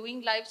 if you're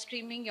doing live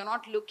streaming, you're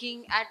not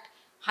looking at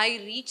high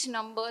reach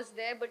numbers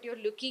there, but you're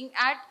looking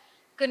at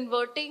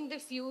converting the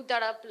few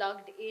that are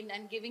plugged in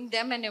and giving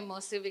them an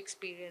immersive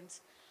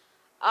experience.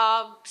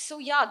 So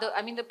yeah,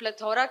 the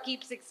plethora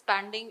keeps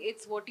expanding.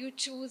 It's what you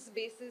choose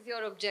basis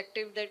your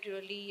objective that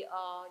really,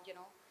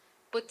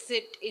 puts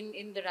it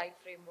in the right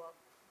framework.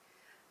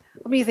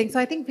 Amazing. So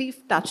I think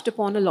we've touched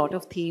upon a lot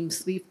of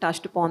themes. We've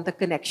touched upon the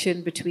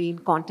connection between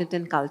content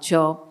and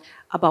culture,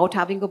 about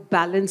having a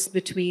balance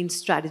between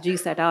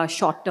strategies that are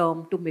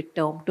short-term to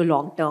mid-term to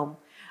long-term.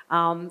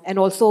 And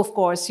also, of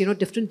course,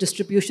 different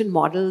distribution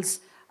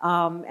models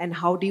and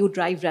how do you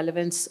drive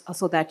relevance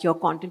so that your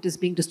content is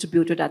being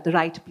distributed at the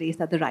right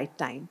place at the right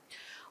time.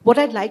 What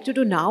I'd like to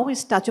do now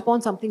is touch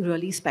upon something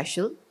really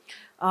special.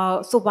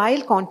 So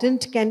while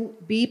content can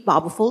be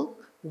powerful,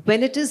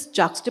 when it is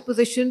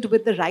juxtapositioned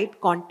with the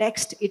right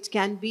context, it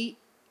can be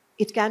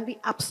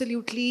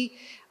absolutely,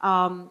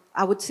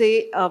 I would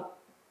say,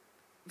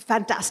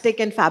 fantastic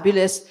and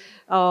fabulous,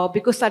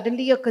 because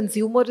suddenly a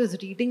consumer is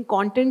reading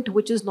content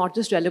which is not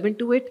just relevant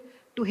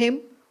to him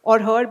or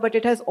her, but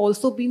it has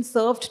also been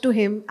served to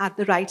him at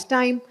the right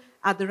time,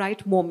 at the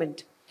right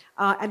moment.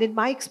 And in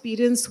my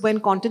experience,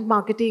 when content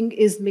marketing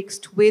is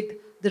mixed with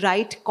the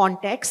right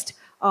context,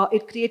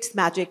 it creates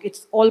magic.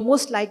 It's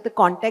almost like the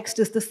context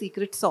is the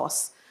secret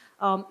sauce.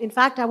 In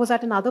fact, I was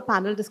at another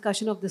panel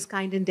discussion of this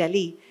kind in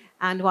Delhi,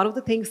 and one of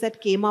the things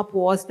that came up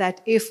was that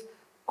if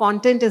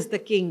content is the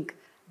king,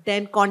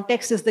 then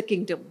context is the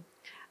kingdom.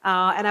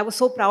 And I was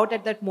so proud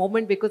at that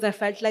moment because I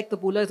felt like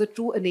Taboola is a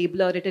true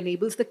enabler. It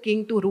enables the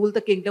king to rule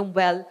the kingdom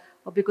well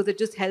because it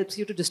just helps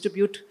you to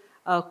distribute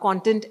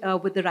content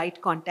with the right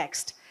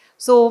context.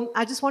 So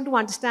I just want to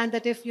understand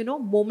that if,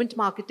 moment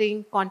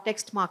marketing,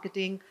 context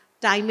marketing,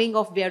 timing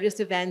of various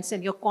events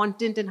and your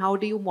content and how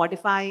do you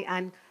modify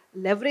and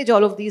leverage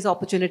all of these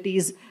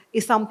opportunities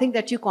is something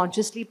that you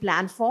consciously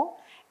plan for.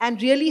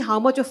 And really, how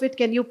much of it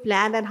can you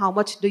plan and how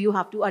much do you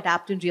have to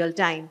adapt in real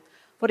time?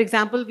 For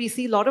example, we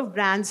see a lot of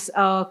brands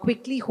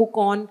quickly hook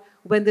on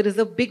when there is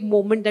a big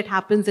moment that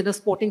happens in a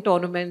sporting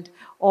tournament,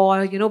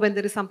 or when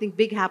there is something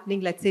big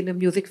happening, let's say in a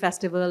music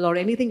festival or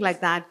anything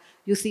like that.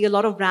 You see a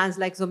lot of brands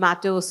like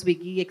Zomato,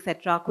 Swiggy,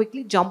 etc.,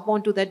 quickly jump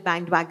onto that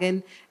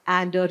bandwagon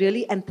and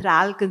really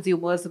enthrall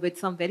consumers with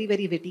some very,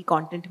 very witty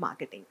content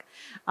marketing.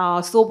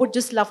 So would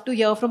just love to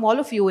hear from all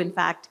of you, in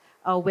fact,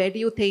 where do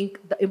you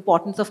think the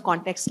importance of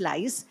context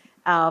lies?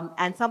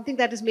 And something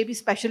that is maybe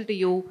special to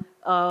you,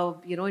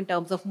 in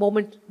terms of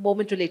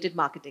moment-related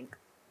marketing.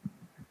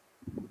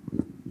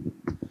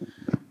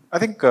 I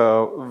think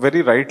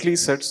very rightly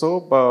said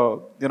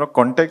so.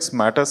 Context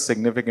matters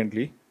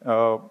significantly.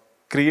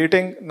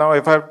 Creating, now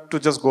if I have to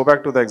just go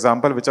back to the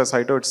example which I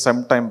cited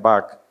some time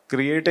back,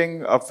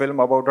 creating a film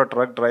about a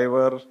truck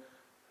driver,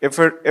 if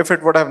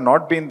it would have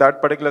not been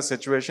that particular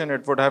situation,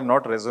 it would have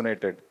not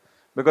resonated.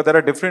 Because there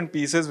are different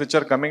pieces which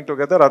are coming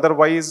together.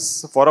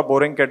 Otherwise, for a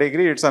boring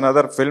category, it's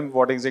another film,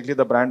 what exactly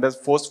the brand has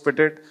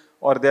force-fitted,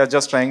 or they are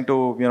just trying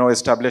to,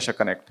 establish a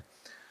connect.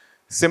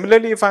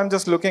 Similarly, if I'm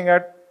just looking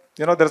at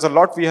there's a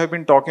lot we have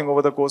been talking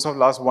over the course of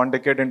last 1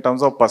 decade in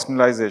terms of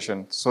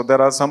personalization. So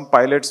there are some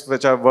pilots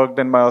which I've worked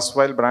in my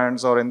erstwhile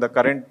brands or in the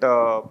current,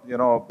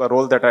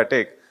 role that I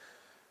take.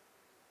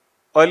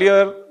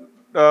 Earlier,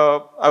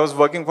 I was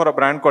working for a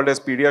brand called as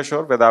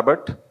Pediasure with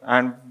Abbott,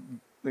 and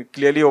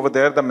clearly over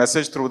there, the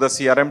message through the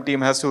CRM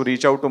team has to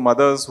reach out to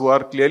mothers who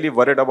are clearly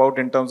worried about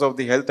in terms of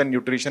the health and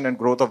nutrition and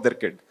growth of their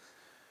kid.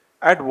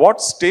 At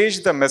what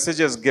stage the message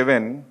is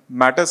given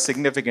matters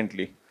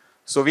significantly.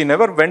 So we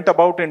never went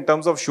about in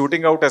terms of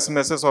shooting out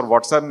SMSs or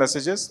WhatsApp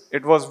messages.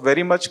 It was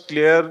very much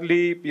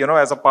clearly,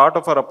 as a part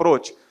of our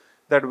approach,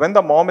 that when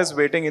the mom is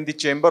waiting in the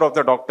chamber of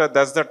the doctor,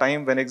 that's the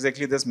time when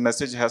exactly this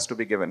message has to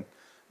be given.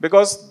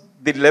 Because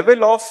the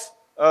level of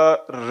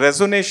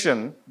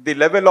resonation, the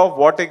level of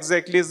what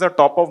exactly is the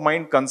top of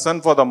mind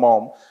concern for the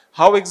mom,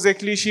 how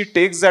exactly she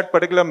takes that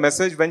particular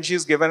message when she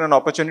is given an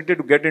opportunity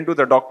to get into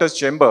the doctor's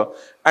chamber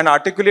and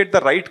articulate the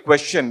right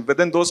question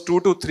within those 2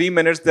 to 3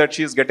 minutes that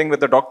she is getting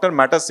with the doctor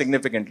matters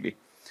significantly.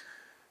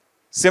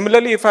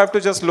 Similarly, if I have to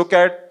just look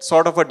at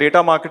sort of a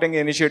data marketing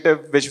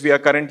initiative which we are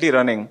currently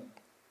running,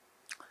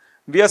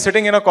 we are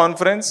sitting in a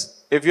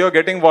conference. If you are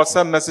getting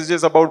WhatsApp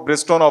messages about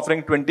Bridgestone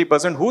offering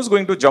 20%, who's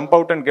going to jump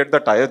out and get the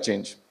tire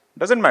change?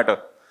 Doesn't matter.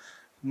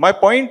 My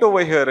point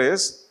over here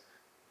is,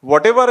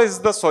 whatever is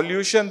the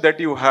solution that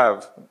you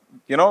have,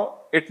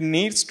 it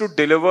needs to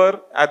deliver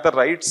at the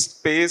right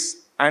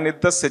space and in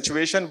the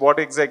situation what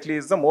exactly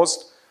is the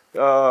most,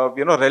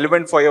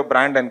 relevant for your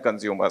brand and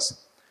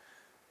consumers.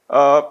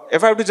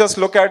 If I have to just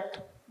look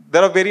at,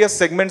 there are various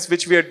segments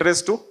which we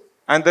address to,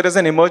 and there is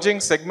an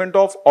emerging segment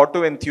of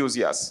auto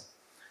enthusiasts.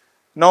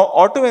 Now,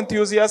 auto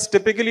enthusiasts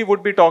typically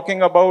would be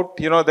talking about,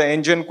 the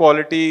engine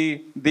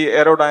quality, the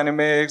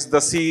aerodynamics,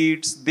 the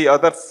seats, the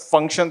other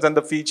functions and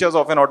the features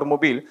of an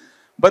automobile.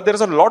 But there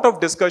is a lot of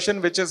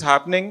discussion which is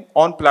happening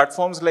on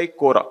platforms like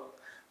Quora.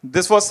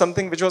 This was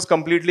something which was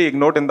completely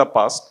ignored in the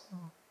past.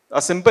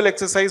 A simple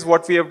exercise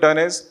what we have done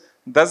is,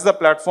 that's the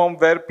platform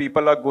where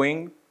people are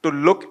going to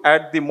look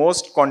at the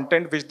most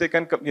content which they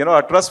can,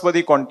 a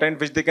trustworthy content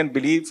which they can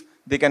believe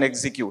they can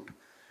execute.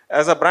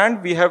 As a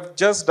brand, we have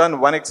just done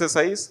one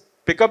exercise.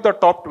 Pick up the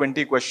top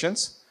 20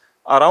 questions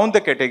around the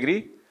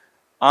category,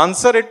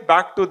 answer it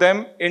back to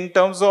them in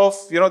terms of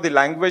the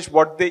language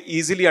what they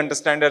easily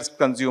understand as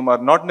consumer,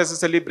 not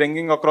necessarily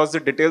bringing across the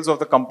details of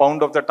the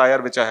compound of the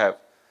tire which I have.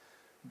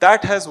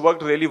 That has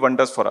worked really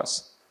wonders for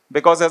us,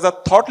 because as a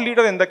thought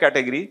leader in the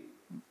category,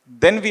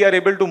 then we are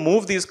able to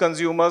move these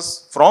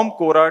consumers from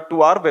Quora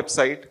to our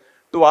website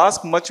to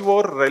ask much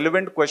more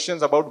relevant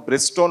questions about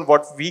Bridgestone,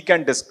 what we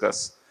can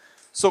discuss.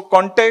 So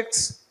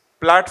context,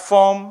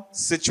 platform,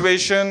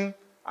 situation,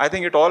 I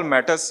think it all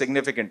matters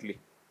significantly.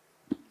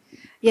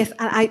 Yes,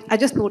 and I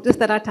just noticed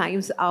that our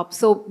time's up.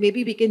 So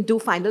maybe we can do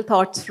final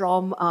thoughts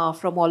from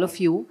all of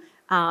you.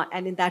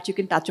 And in that, you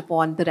can touch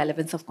upon the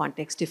relevance of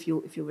context if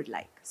you would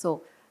like.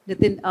 So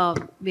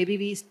Nitin, maybe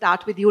we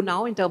start with you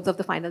now in terms of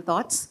the final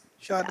thoughts.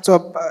 Sure. Yeah.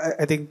 So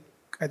I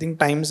think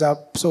time's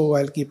up, so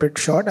I'll keep it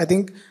short. I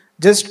think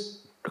just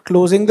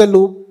closing the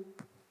loop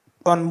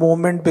on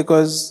moment,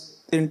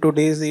 because in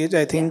today's age,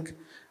 I think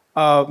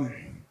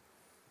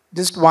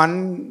just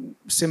one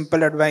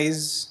simple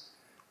advice: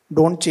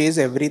 don't chase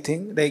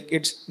everything. Like,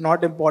 it's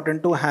not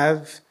important to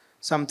have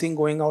something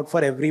going out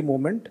for every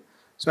moment.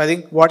 So I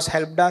think what's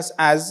helped us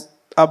as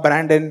a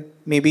brand, and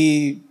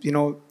maybe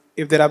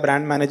if there are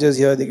brand managers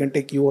here, they can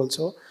take you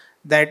also,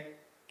 that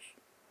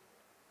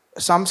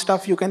some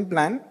stuff you can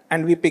plan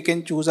and we pick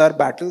and choose our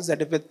battles.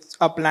 That if it's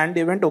a planned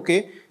event,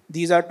 okay,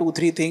 these are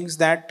 2-3 things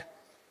that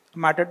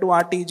matter to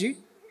our TG.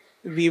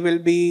 We will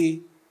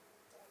be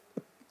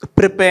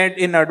prepared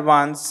in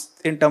advance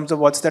in terms of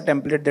what's the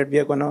template that we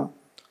are going to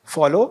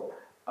follow.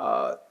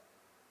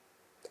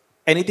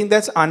 Anything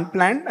that's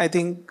unplanned, I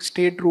think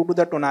stay true to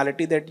the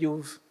tonality that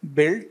you've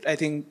built. I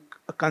think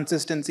a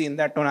consistency in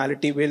that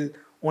tonality will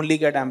only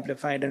get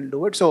amplified and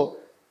do it. So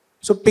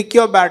pick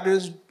your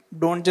battles.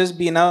 Don't just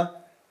be in a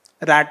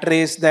rat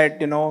race that,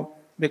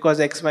 because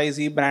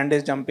XYZ brand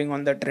is jumping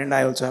on the trend,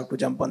 I also have to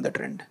jump on the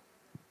trend.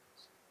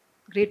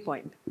 Great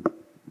point.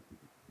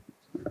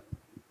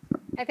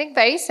 I think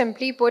very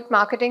simply put,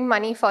 marketing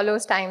money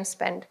follows time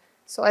spent.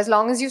 So as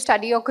long as you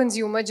study your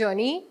consumer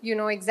journey, you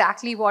know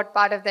exactly what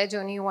part of their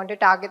journey you want to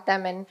target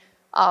them in.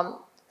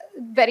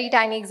 Very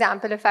tiny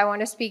example, if I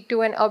want to speak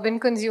to an urban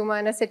consumer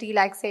in a city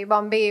like, say,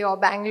 Bombay or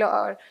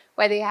Bangalore,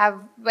 where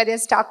they're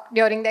stuck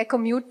during their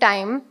commute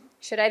time,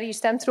 should I reach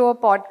them through a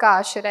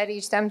podcast? Should I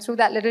reach them through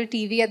that little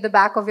TV at the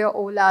back of your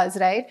Olas,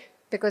 right?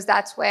 Because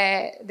that's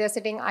where they're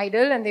sitting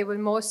idle and they will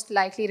most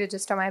likely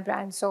register my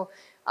brand. So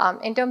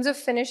in terms of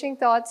finishing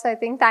thoughts, I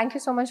think thank you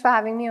so much for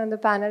having me on the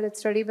panel.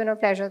 It's really been a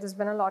pleasure. There's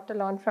been a lot to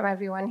learn from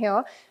everyone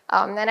here.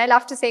 And I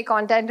love to say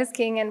content is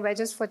king and we're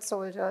just foot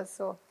soldiers.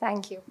 So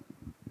thank you.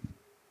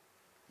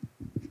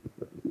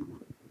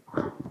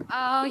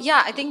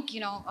 Yeah, I think,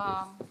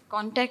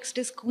 context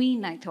is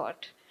queen, I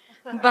thought.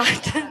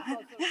 but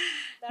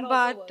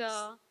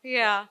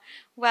yeah,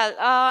 well,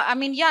 I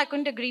mean, yeah, I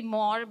couldn't agree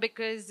more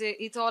because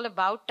it's all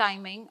about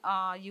timing.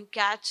 You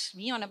catch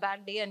me on a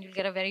bad day and you'll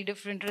get a very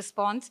different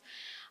response.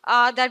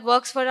 That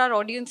works for our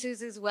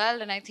audiences as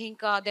well, and I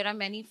think there are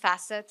many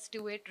facets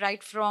to it,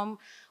 right from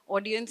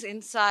audience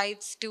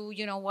insights to,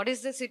 you know, what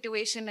is the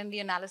situation and the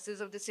analysis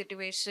of the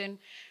situation,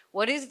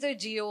 what is the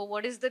geo,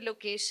 what is the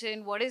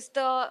location, what is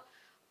the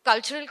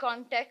cultural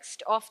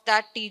context of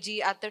that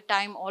TG at the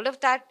time. All of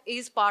that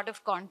is part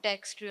of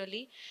context,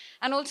 really.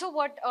 And also,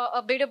 what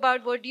a bit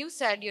about what you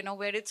said, you know,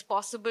 where it's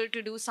possible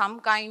to do some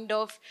kind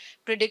of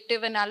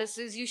predictive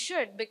analysis, you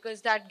should,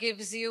 because that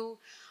gives you,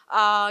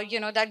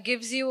 that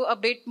gives you a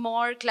bit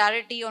more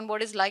clarity on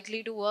what is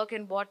likely to work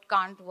and what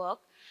can't work.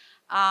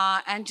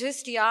 And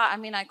just, yeah, I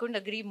mean, I couldn't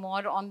agree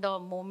more on the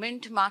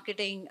moment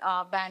marketing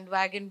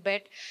bandwagon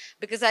bit,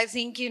 because I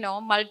think, you know,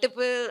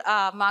 multiple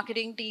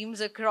marketing teams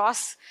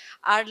across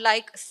are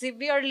like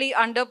severely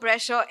under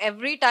pressure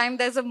every time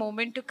there's a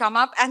moment to come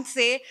up and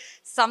say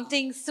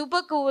something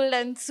super cool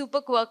and super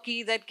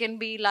quirky that can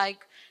be like,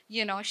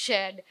 you know,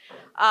 shared.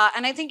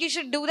 And I think you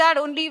should do that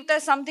only if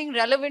there's something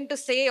relevant to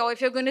say, or if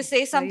you're going to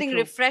say something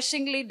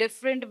refreshingly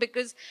different,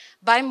 because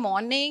by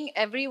morning,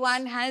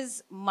 everyone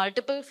has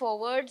multiple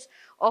forwards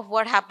of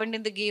what happened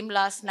in the game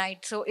last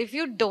night. So if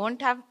you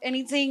don't have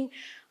anything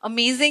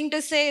amazing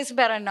to say, it's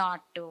better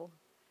not to.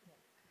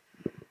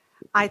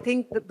 I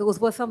think that those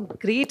were some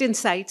great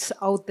insights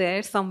out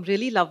there, some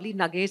really lovely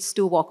nuggets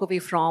to walk away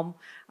from.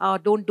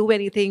 Don't do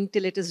anything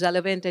till it is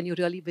relevant and you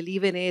really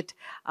believe in it.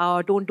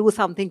 Don't do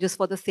something just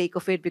for the sake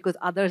of it because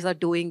others are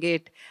doing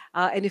it.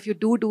 And if you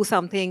do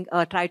something,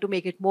 try to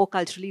make it more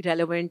culturally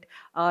relevant.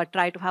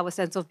 Try to have a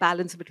sense of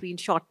balance between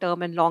short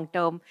term and long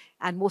term.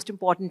 And most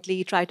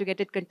importantly, try to get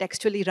it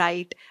contextually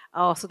right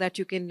so that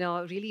you can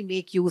really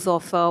make use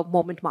of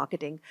moment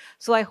marketing.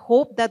 So I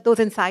hope that those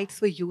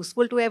insights were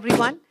useful to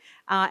everyone.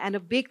 And a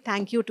big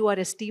thank you to our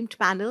esteemed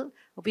panel.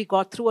 We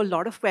got through a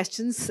lot of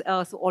questions,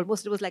 so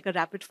almost it was like a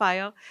rapid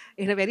fire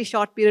in a very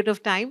short period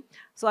of time.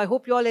 So I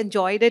hope you all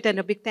enjoyed it, and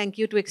a big thank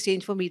you to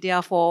Exchange for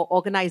Media for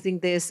organizing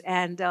this.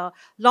 And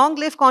long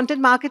live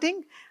content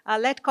marketing.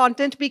 Let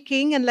content be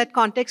king and let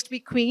context be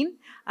queen.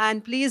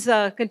 And please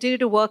continue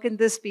to work in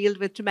this field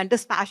with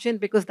tremendous passion,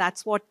 because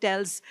that's what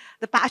tells,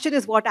 the passion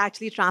is what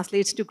actually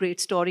translates to great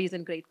stories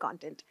and great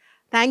content.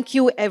 Thank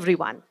you,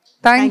 everyone.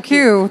 Thank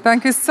you.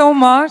 Thank you so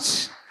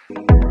much.